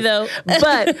still love you, though.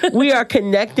 But we are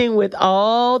connecting with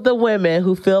all the women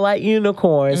who feel like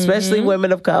unicorns, especially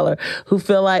women of color who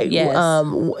feel like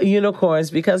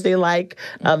unicorns because they like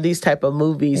these type of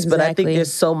movies. Exactly. But I think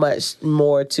there's so much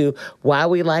more to why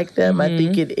we like them. I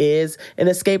think it is an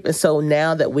escape. And so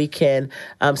now that we can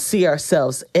see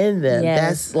ourselves in them,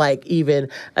 that's like even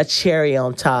a cherry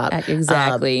on top.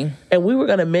 Exactly. And we were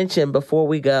going to mention before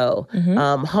we go,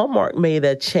 Hallmark made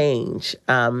a change.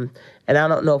 And I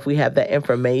don't know if we have that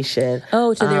information.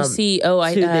 Oh, to their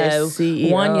CEO. Their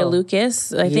CEO. Wanya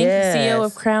Lucas, I think, CEO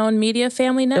of Crown Media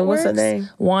Family Networks. And what's her name?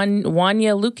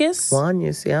 Wanya Lucas.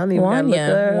 Wanya, see, I don't even gotta look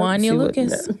her up. Wanya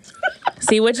Lucas.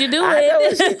 See what you're doing. I know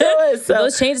what she's doing. So,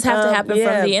 those changes have to happen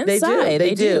from the inside.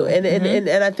 They do.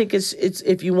 And I think it's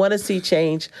if you want to see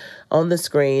change on the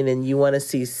screen and you want to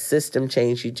see system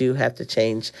change, you do have to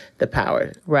change the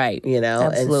power. Right.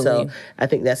 Absolutely. And so I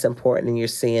think that's important, and you're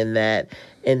seeing that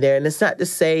in there. And it's not to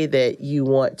say that you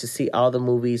want to see all the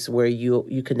movies where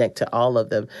you connect to all of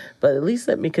them, but at least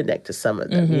let me connect to some of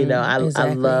them. I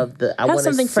love I have want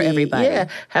something for everybody. Yeah,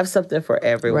 have something for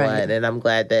everyone. Right. And I'm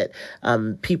glad that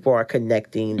people are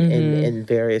connecting in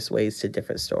various ways to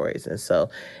different stories. And so,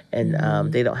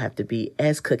 they don't have to be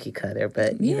as cookie cutter,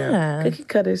 but cookie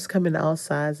cutters come in all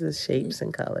sizes, shapes,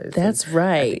 and colors. That's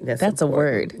right. That's a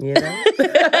word.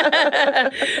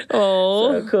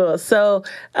 So cool. So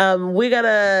we're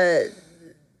gonna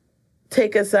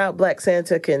take us out. Black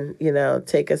Santa can,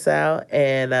 take us out,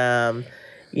 and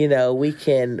we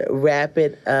can wrap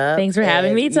it up. Thanks for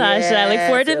having me, Tasha. I look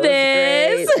forward to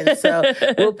this. Great. And so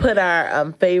we'll put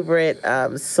our favorite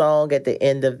song at the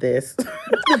end of this.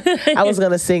 I was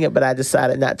going to sing it, but I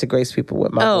decided not to grace people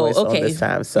with my voice on this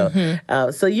time. So,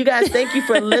 so you guys, thank you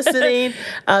for listening.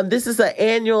 This is an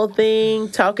annual thing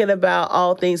talking about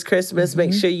all things Christmas.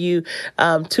 Make sure you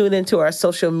tune into our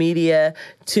social media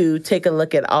to take a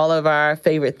look at all of our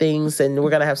favorite things. And we're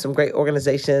going to have some great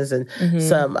organizations and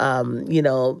some,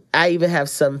 I even have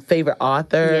some favorite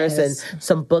authors and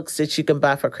some books that you can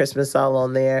buy for Christmas all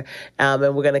on there. And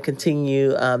we're going to continue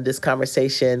this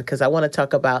conversation because I want to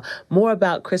talk more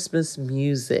about Christmas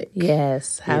music.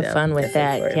 Yes, have fun with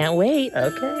that. Can't wait.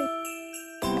 Okay.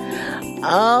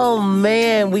 Oh,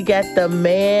 man, we got the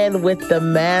man with the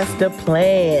master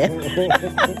plan.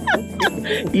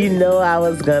 You know I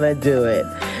was going to do it.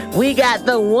 We got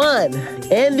the one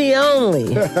and the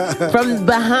only from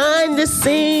behind the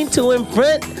scene to in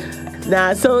front.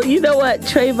 Now, so you know what?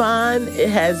 Trayvon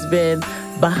has been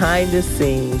behind the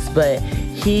scenes, but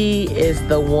he is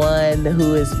the one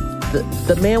who is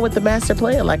the man with the master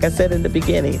plan, like I said in the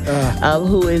beginning,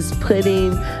 who is putting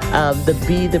the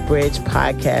Be the Bridge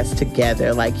podcast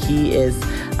together. Like he is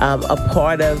a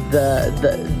part of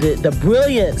the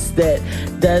brilliance that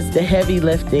does the heavy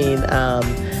lifting.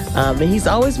 And he's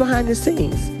always behind the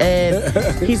scenes. And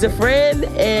he's a friend,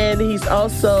 and he's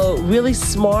also really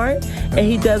smart, and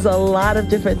he does a lot of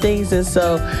different things. And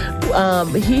so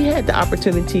he had the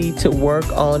opportunity to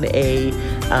work on a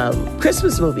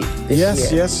Christmas movie this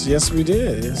year. Yes, we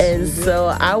did.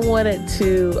 So I wanted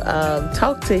to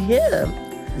talk to him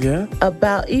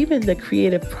about even the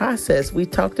creative process. We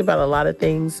talked about a lot of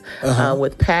things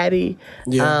with Patty,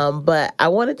 but I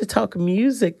wanted to talk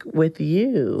music with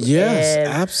you. Yes,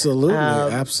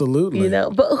 absolutely.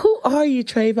 But who are you,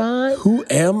 Trayvon? Who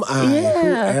am I?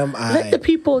 Yeah. Who am I? Let the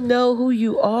people know who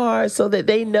you are so that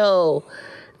they know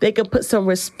they can put some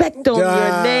respect on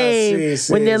your name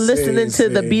when they're listening to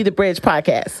the Be the Bridge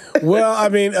podcast. Well, I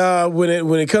mean,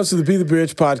 when it comes to the Be the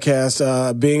Bridge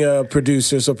podcast, being a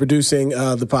producer, so producing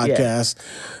the podcast,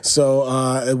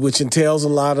 so which entails a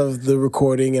lot of the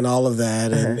recording and all of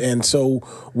that, and so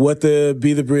what the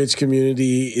Be the Bridge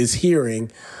community is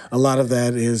hearing, a lot of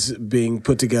that is being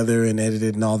put together and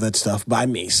edited and all that stuff by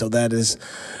me. So that is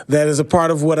a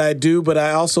part of what I do. But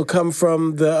I also come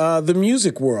from the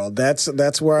music world. That's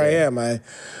where I am. I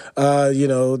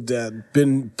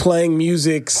been playing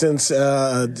music since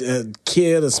a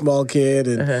small kid,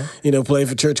 and playing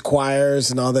for church choirs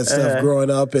and all that stuff growing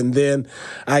up. And then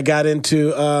I got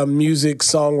into music,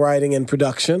 songwriting, and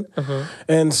production.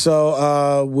 And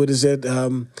so,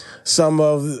 some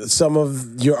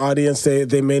of your audience,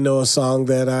 they may know a song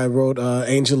that I wrote,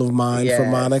 "Angel of Mine" for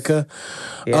Monica.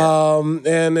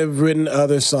 And I've written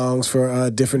other songs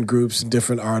for different groups and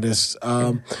different artists.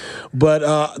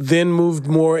 But then moved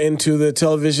more into the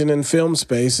television and film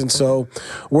space. And so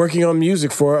working on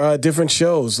music for different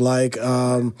shows like,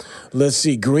 Greenleaf.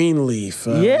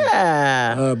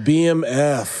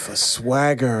 BMF,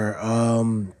 Swagger,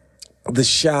 The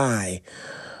Shy.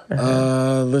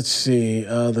 Let's see,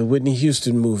 the Whitney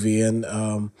Houston movie,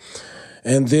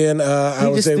 and then I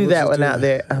was able to do that one do out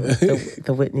there.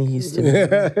 The Whitney Houston movie.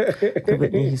 The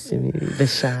Whitney Houston movie. The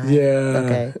Shy. Yeah.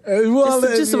 Okay. Well,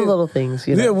 just some little things,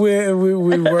 you know. Yeah,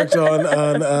 we worked on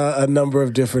a number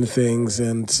of different things,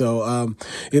 and so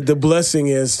the blessing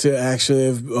is to actually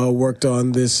have worked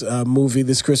on this movie,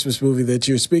 this Christmas movie that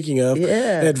you're speaking of,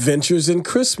 Adventures in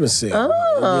Christmasing.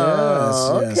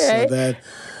 Oh, yes. okay. So that,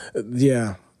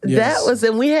 yeah. Yes. That was,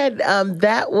 and we had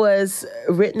that was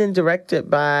written and directed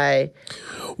by.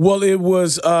 Well, it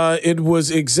was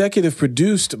executive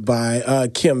produced by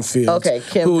Kim Fields,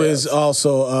 who is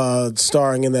also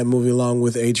starring in that movie along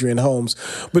with Adrian Holmes.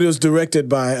 But it was directed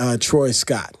by Troy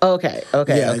Scott. Okay.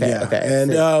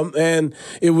 And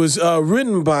it was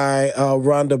written by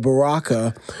Rhonda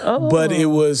Baraka, but it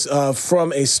was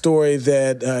from a story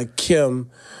that Kim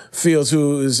Fields,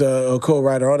 who is a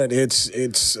co-writer on it,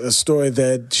 it's a story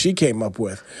that she came up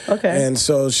with. Okay. And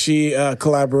so she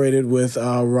collaborated with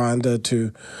Rhonda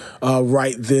to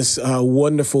write this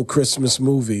wonderful Christmas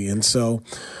movie. And so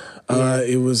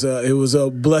it was a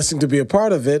blessing to be a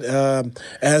part of it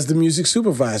as the music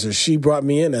supervisor. She brought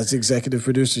me in as executive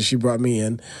producer. She brought me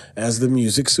in as the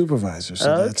music supervisor.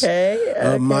 So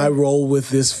that's my role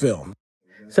with this film.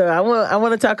 So I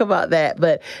want to talk about that.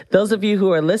 But those of you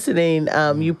who are listening,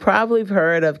 you probably have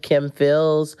heard of Kim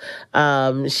Fields.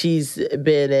 She's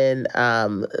been in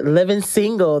Living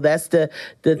Single. That's the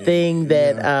thing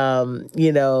that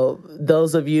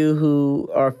those of you who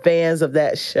are fans of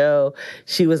that show,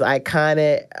 she was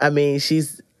iconic. I mean,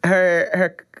 she's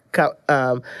her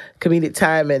comedic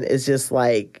timing is just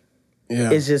like.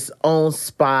 Yeah. Is just on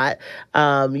spot.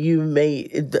 You may,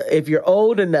 if you're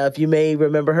old enough, you may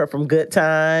remember her from Good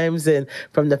Times and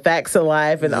from The Facts of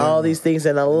Life and all these things,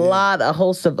 and a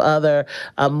host of other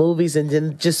movies. And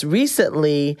then just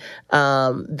recently,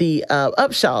 the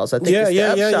Upshaws. I think it's the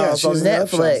Upshaws on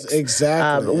Netflix. Upshaws.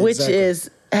 Exactly. Which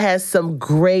has some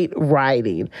great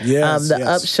writing. The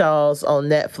Upshaws on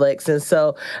Netflix. And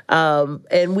so,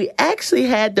 and we actually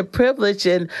had the privilege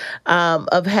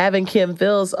of having Kim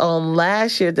Fields on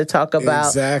last year to talk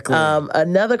about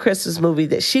another Christmas movie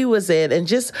that she was in, and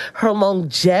just her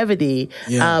longevity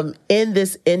in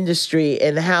this industry,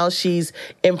 and how she's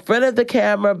in front of the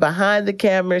camera, behind the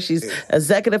camera. She's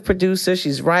executive producer.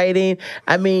 She's writing.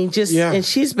 I mean, and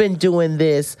she's been doing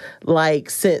this like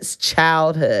since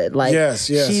childhood. Like,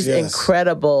 she's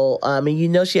incredible.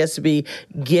 And she has to be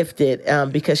gifted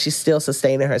because she's still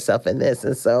sustaining herself in this.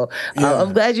 And so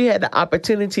I'm glad you had the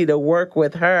opportunity to work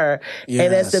with her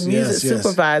and as the music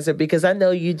supervisor, because I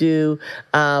know you do,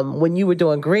 when you were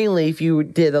doing Greenleaf, you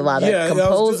did a lot of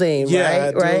composing, right?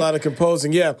 I did a lot of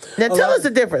composing, Now tell us the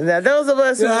difference. Now, those of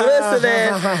us who are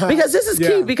listening, because this is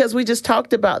key, because we just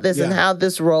talked about this and how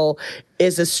this role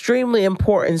is extremely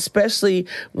important, especially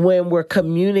when we're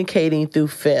communicating through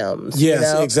films.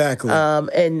 Yes, exactly.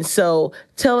 And so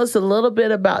tell us a little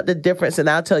bit about the difference, and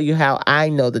I'll tell you how I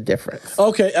know the difference.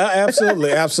 Okay,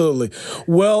 absolutely, absolutely.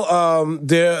 Well,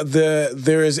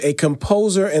 there is a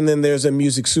composer, and then there's a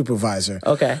music supervisor.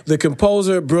 Okay. The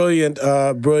composer, brilliant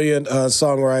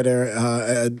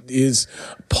songwriter, is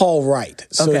Paul Wright.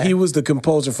 So he was the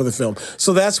composer for the film.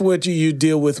 So that's what you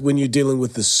deal with when you're dealing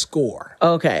with the score.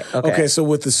 Okay. So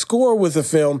with the score with the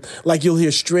film, like you'll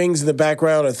hear strings in the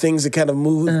background or things that kind of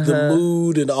move the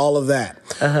mood and all of that.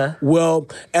 Well,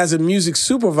 as a music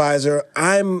supervisor,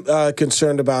 I'm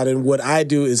concerned about it. And what I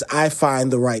do is I find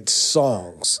the right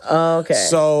songs. Okay.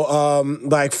 So,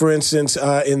 like for instance,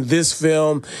 in this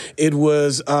film, it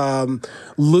was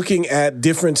looking at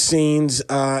different scenes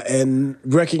and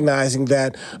recognizing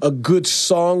that a good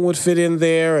song would fit in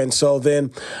there. And so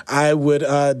then I would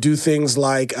do things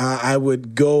like I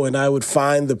would go and I would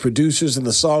find the producers and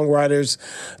the songwriters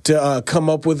to come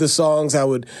up with the songs. I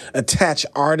would attach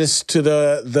artists to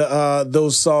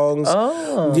those songs.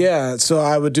 Oh. Yeah, so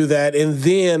I would do that. And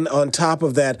then on top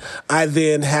of that, I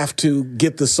then have to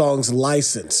get the songs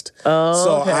licensed.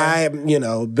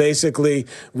 So basically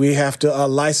we have to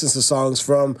license the songs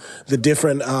from the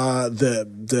different the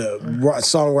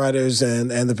songwriters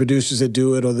and the producers that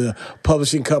do it, or the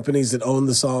publishing companies that own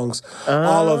the songs,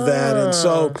 all of that. And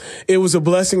so it was a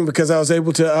blessing because I was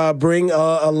able to bring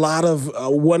a lot of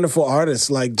wonderful artists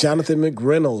like Jonathan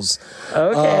McReynolds.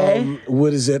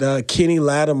 Kenny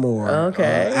Lattimore.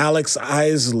 Alex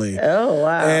Isley. Oh,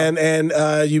 wow. And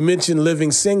you mentioned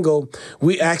Living Single.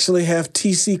 We actually have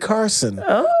T.C. Carson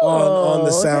on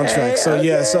the soundtrack. So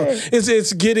so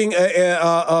it's getting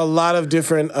a lot of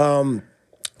different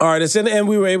artists, and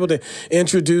we were able to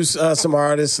introduce some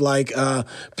artists like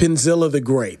Penzilla the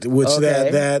Great, which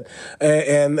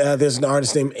and there's an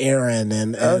artist named Aaron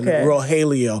and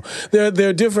Rogelio. There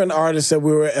are different artists that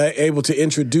we were able to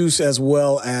introduce, as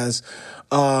well as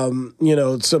some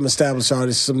established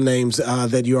artists, some names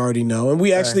that you already know. And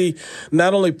we actually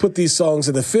not only put these songs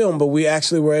in the film, but we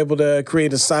actually were able to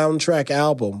create a soundtrack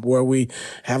album where we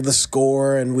have the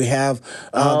score and we have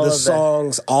the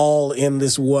songs all in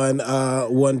this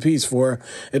one piece for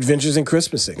Adventures in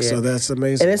Christmassing. Yeah. So that's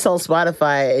amazing. And it's on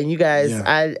Spotify. And you guys,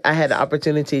 I had the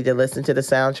opportunity to listen to the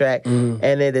soundtrack,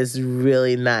 and it is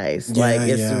really nice.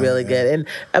 It's really good.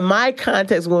 And my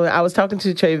context, when I was talking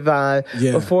to Trayvon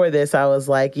before this, I was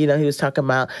like, he was talking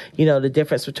about, the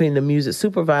difference between the music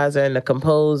supervisor and the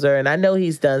composer. And I know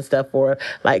he's done stuff for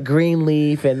like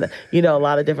Greenleaf and, a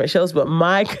lot of different shows. But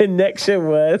my connection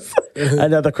was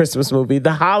another Christmas movie,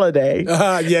 The Holiday.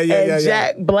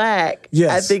 Jack Black,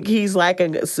 I think he's like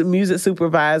a music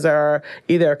supervisor or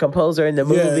either a composer in the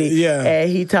movie. And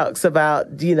he talks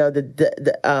about,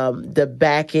 the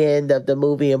back end of the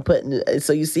movie and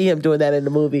so you see him doing that in the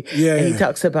movie. And he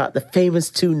talks about the famous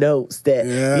 2 notes that,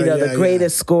 the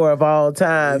greatest score of all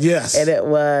time. Yes. And it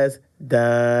was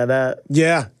da da.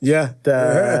 Yeah. Da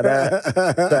da da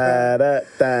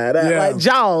da da. Like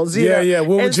Jaws. What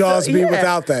would Jaws be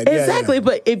without that? Exactly.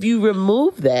 But if you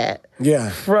remove that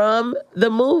from the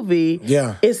movie,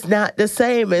 it's not the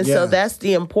same. And so that's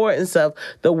the importance of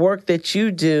the work that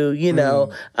you do.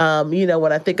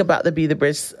 When I think about the Be the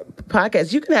Bridge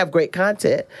podcast, you can have great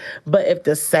content, but if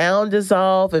the sound is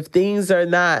off, if things are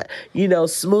not,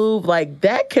 smooth, like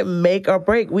that can make or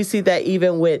break. We see that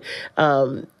even with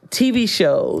TV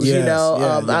shows.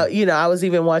 I was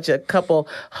even watching a couple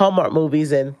Hallmark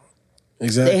movies, and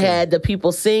they had the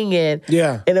people singing,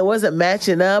 and it wasn't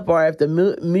matching up, or if the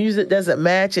music doesn't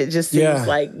match, it just seems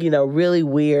like, really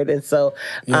weird. And so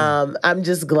I'm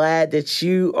just glad that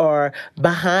you are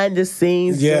behind the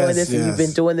scenes doing this, and you've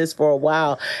been doing this for a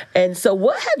while. And so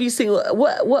what have you seen?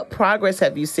 What progress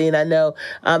have you seen? I know,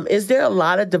 is there a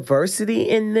lot of diversity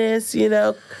in this,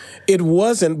 It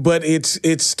wasn't, but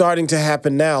it's starting to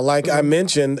happen now. Like I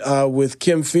mentioned, with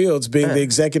Kim Fields being the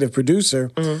executive producer,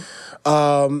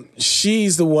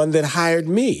 she's the one that hired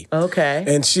me. Okay.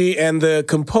 And the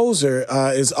composer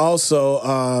is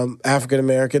also African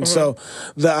American. So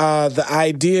the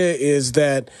idea is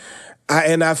that,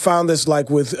 I found this like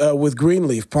with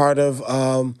Greenleaf, part of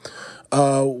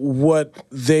what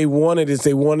they wanted is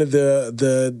they wanted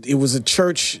it was a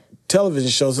church television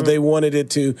show, so they wanted it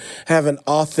to have an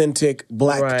authentic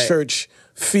black church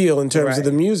feel in terms of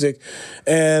the music,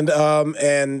 and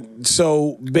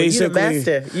so basically,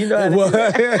 you know.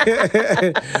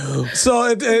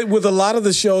 So with a lot of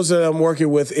the shows that I'm working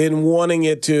with, in wanting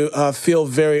it to feel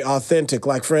very authentic,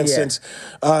 like for instance,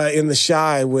 in The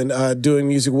Chi, when doing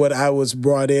music, what I was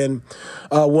brought in,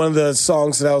 one of the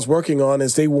songs that I was working on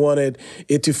is they wanted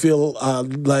it to feel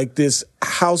like this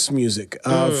house music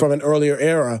from an earlier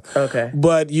era. Okay.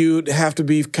 But you'd have to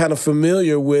be kind of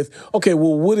familiar with, okay,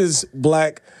 well, what is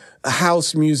black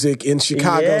house music in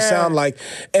Chicago sound like?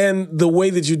 And the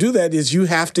way that you do that is you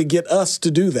have to get us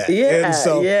to do that.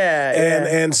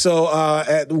 And so,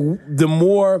 the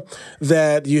more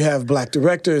that you have black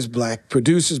directors, black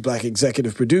producers, black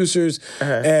executive producers,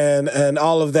 and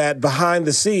all of that behind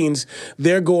the scenes,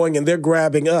 they're going and they're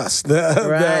grabbing us,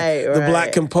 the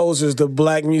black composers, the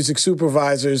black music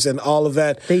supervisors, and all of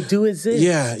that. They do exist.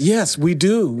 Yes, we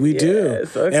do. We do.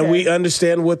 Okay. And we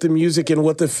understand what the music and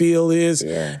what the feel is.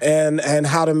 And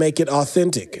how to make it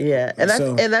authentic. Yeah, and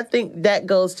I think that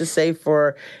goes to say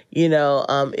for,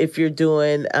 if you're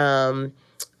doing an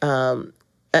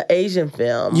Asian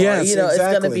film, it's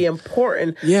going to be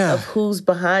important of who's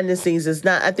behind the scenes. It's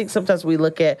not. I think sometimes we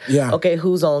look at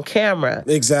who's on camera,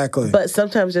 exactly, but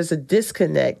sometimes there's a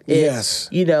disconnect.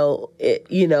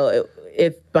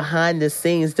 If behind the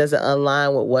scenes doesn't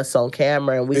align with what's on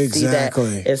camera, and we see that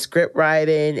in script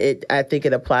writing, I think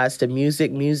it applies to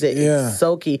music. Music is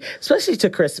so key, especially to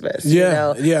Christmas,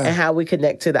 and how we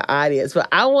connect to the audience. But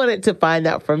I wanted to find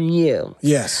out from you.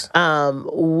 Yes.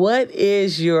 What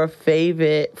is your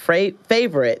favorite?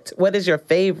 What is your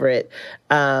favorite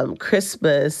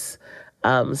Christmas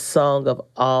song of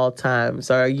all times?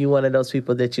 Or are you one of those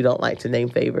people that you don't like to name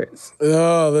favorites?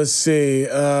 Oh, let's see.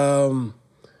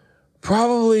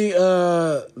 Probably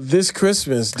This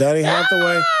Christmas, Donny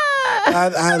Hathaway.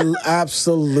 I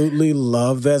absolutely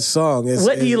love that song.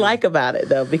 What do you like about it,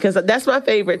 though? Because that's my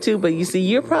favorite, too. But you see,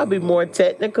 you're probably more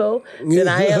technical than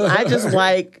I am. I just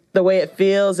like the way it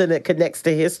feels, and it connects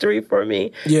to history for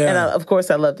me. Yeah. And of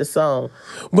course, I love the song.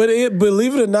 But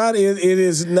believe it or not, it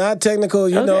is not technical.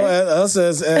 You know, us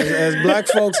as Black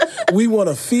folks, we want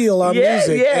to feel our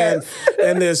music. Yes.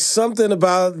 And there's something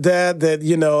about that,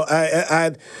 you know,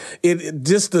 it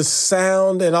just the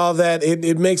sound and all that,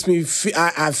 it makes me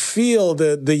I feel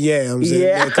the yams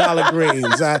and the collard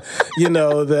greens, you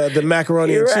know, the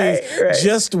macaroni and cheese,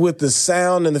 just with the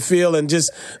sound and the feel, and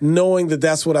just knowing that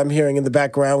that's what I'm hearing in the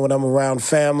background when I'm around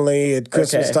family at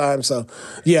Christmas time. So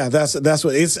yeah, that's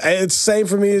what it's same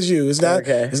for me as you. It's not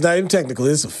even technical.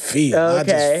 It's a feel. I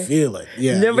just feel it.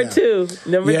 Yeah. Number two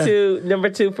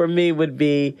for me would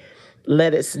be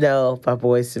Let It Snow by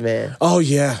Boyz II Men. Oh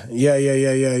yeah.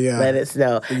 Let It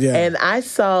Snow. Yeah. And I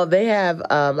saw they have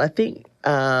I think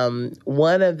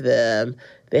one of them,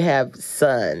 they have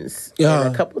sons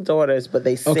and a couple daughters, but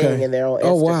they sing in their own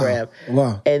Instagram. Oh,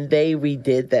 wow. And they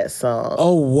redid that song.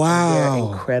 Oh, wow.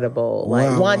 They're incredible. Like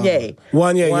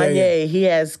Wanye, he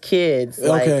has kids.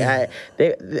 Like I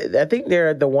think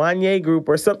they're the Wanye group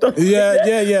or something.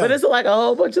 Yeah. But it's like a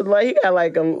whole bunch of, like, he got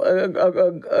like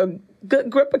a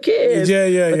good grip of kids.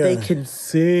 But they can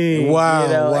sing. Wow. You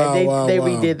know, and they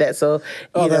redid that. So,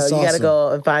 you know, you got to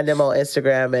go and find them on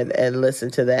Instagram and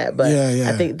listen to that. But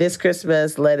I think this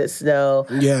Christmas, Let It Snow.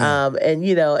 Yeah. And,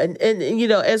 you know, and you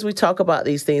know, as we talk about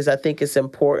these things, I think it's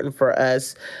important for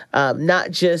us, not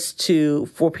just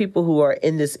for people who are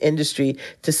in this industry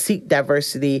to seek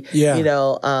diversity, you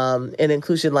know, and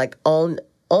inclusion, like on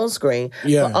screen,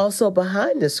 but also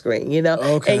behind the screen, you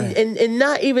know, and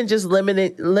not even just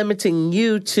limiting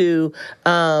you to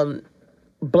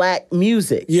Black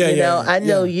music. You know, I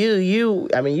know you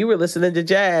were listening to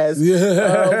jazz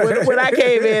when I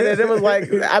came in, and it was like,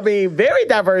 very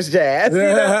diverse jazz, you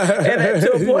know? And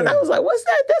to a point I was like, what's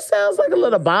that? That sounds like a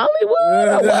little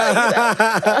Bollywood or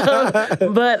what, you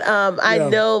know? But I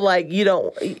know, like, you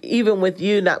don't, even with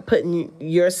you not putting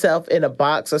yourself in a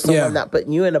box, or someone not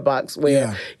putting you in a box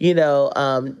where, you know,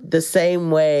 the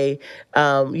same way,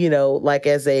 you know, like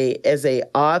as a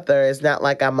author, it's not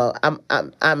like I'm an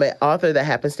author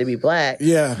that happens to be Black,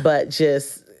 but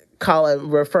just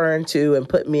referring to and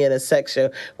put me in a section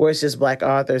where it's just Black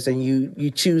authors, and you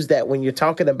choose that when you're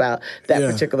talking about that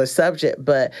particular subject.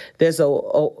 But there's a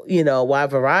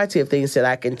wide variety of things that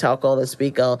I can talk on and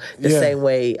speak on the same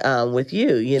way with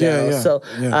you, you know. So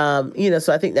you know,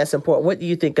 so I think that's important. What do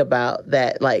you think about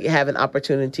that, like having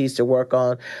opportunities to work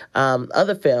on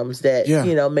other films that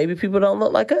you know, maybe people don't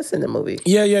look like us in the movie?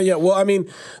 Well, I mean,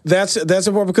 that's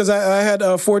important, because I had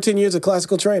 14 years of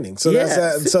classical training, so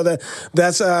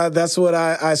that's what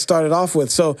I started off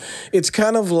with. So it's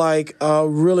kind of like,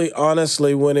 really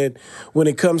honestly, when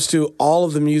it comes to all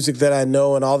of the music that I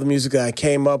know and all the music that I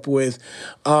came up with,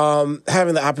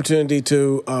 having the opportunity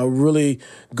to really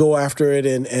go after it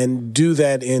and do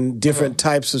that in different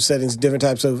types of settings, different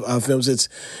types of films,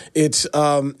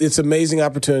 it's amazing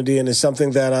opportunity, and it's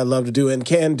something that I love to do and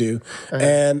can do.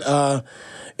 And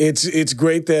it's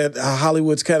great that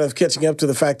Hollywood's kind of catching up to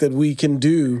the fact that we can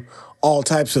do all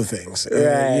types of things.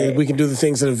 We can do the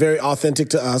things that are very authentic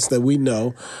to us, that we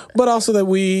know, but also that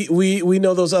we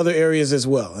know those other areas as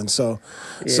well. And so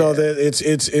that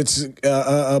it's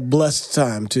a blessed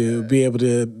time to be able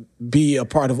to be a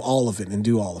part of all of it and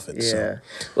do all of it. So.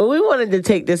 Well, we wanted to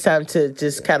take this time to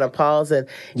just kind of pause and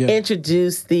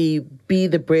introduce the Be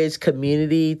the Bridge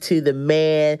community to the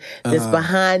man that's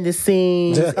behind the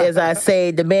scenes, as I say,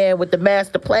 the man with the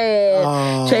master plan,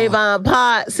 Trayvon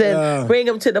Potts, and bring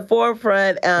him to the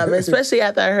forefront, especially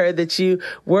after I heard that you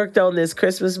worked on this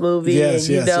Christmas movie, and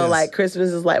you know, like, Christmas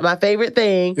is like my favorite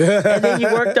thing. And then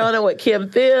you worked on it with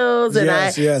Kim Fields, and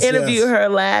I interviewed her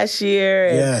last year,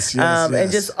 and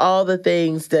and just all the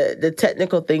things, the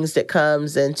technical things that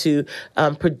comes into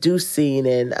producing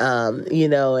and you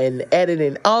know, and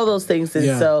editing, all those things.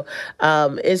 And so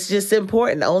it's just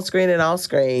important, on screen and off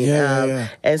screen.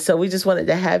 And so we just wanted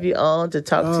to have you on to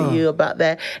talk to you about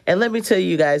that. And let me tell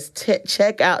you guys,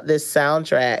 check out this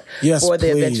soundtrack for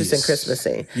The Adventures in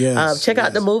Christmasing. Check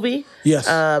out the movie. It was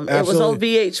on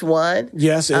VH1.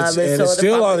 It's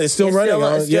still on. It's still running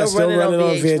on. Still running on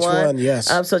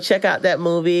VH1. So check out that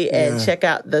movie and check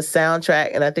out the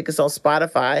soundtrack. And I think it's on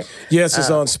Spotify. Yes, it's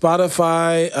on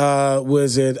Spotify.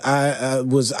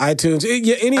 Was iTunes?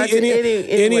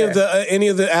 Any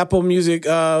of the Apple Music,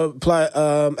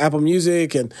 Apple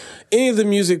Music, and any of the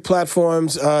music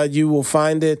platforms, you will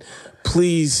find it.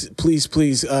 Please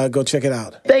go check it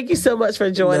out. Thank you so much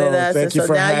for joining us. Thank you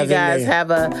for now having you guys me.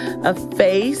 have a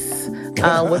face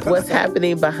with what's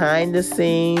happening behind the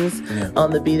scenes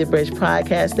on the Be the Bridge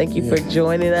podcast. Thank you for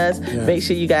joining us. Make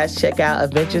sure you guys check out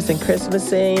Adventures in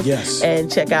Christmasing. Yes.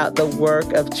 And check out the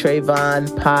work of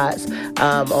Trayvon Potts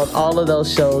on all of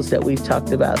those shows that we've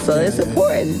talked about. So it's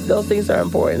important. Those things are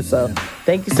important. So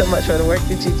thank you so much for the work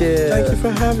that you do. Thank you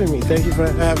for having me. Thank you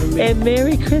for having me. And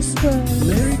Merry Christmas.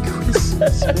 Merry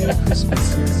Christmas. Merry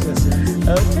Christmas. Yes.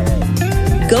 Okay.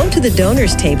 Go to the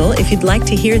donors table if you'd like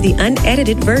to hear the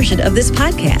unedited version of this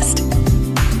podcast.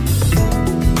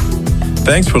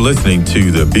 Thanks for listening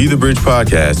to the Be the Bridge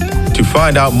podcast. To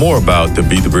find out more about the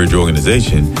Be the Bridge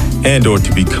organization and or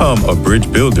to become a bridge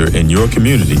builder in your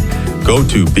community, go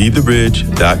to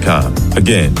BeTheBridge.com.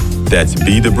 Again, that's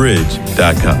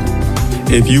BeTheBridge.com.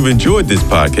 If you've enjoyed this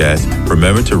podcast,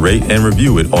 remember to rate and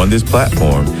review it on this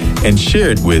platform and share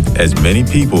it with as many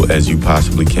people as you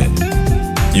possibly can.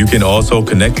 You can also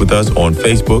connect with us on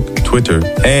Facebook, Twitter,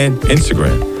 and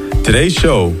Instagram. Today's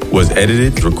show was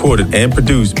edited, recorded, and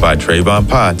produced by Trayvon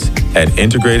Potts at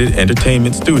Integrated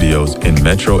Entertainment Studios in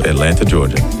Metro Atlanta,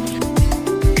 Georgia.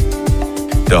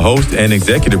 The host and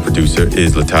executive producer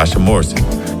is Latasha Morrison.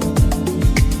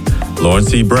 Lauren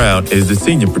C. Brown is the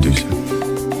senior producer.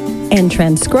 And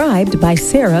transcribed by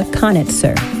Sarah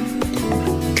Conitzer.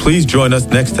 Please join us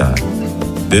next time.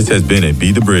 This has been a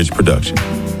Be the Bridge production.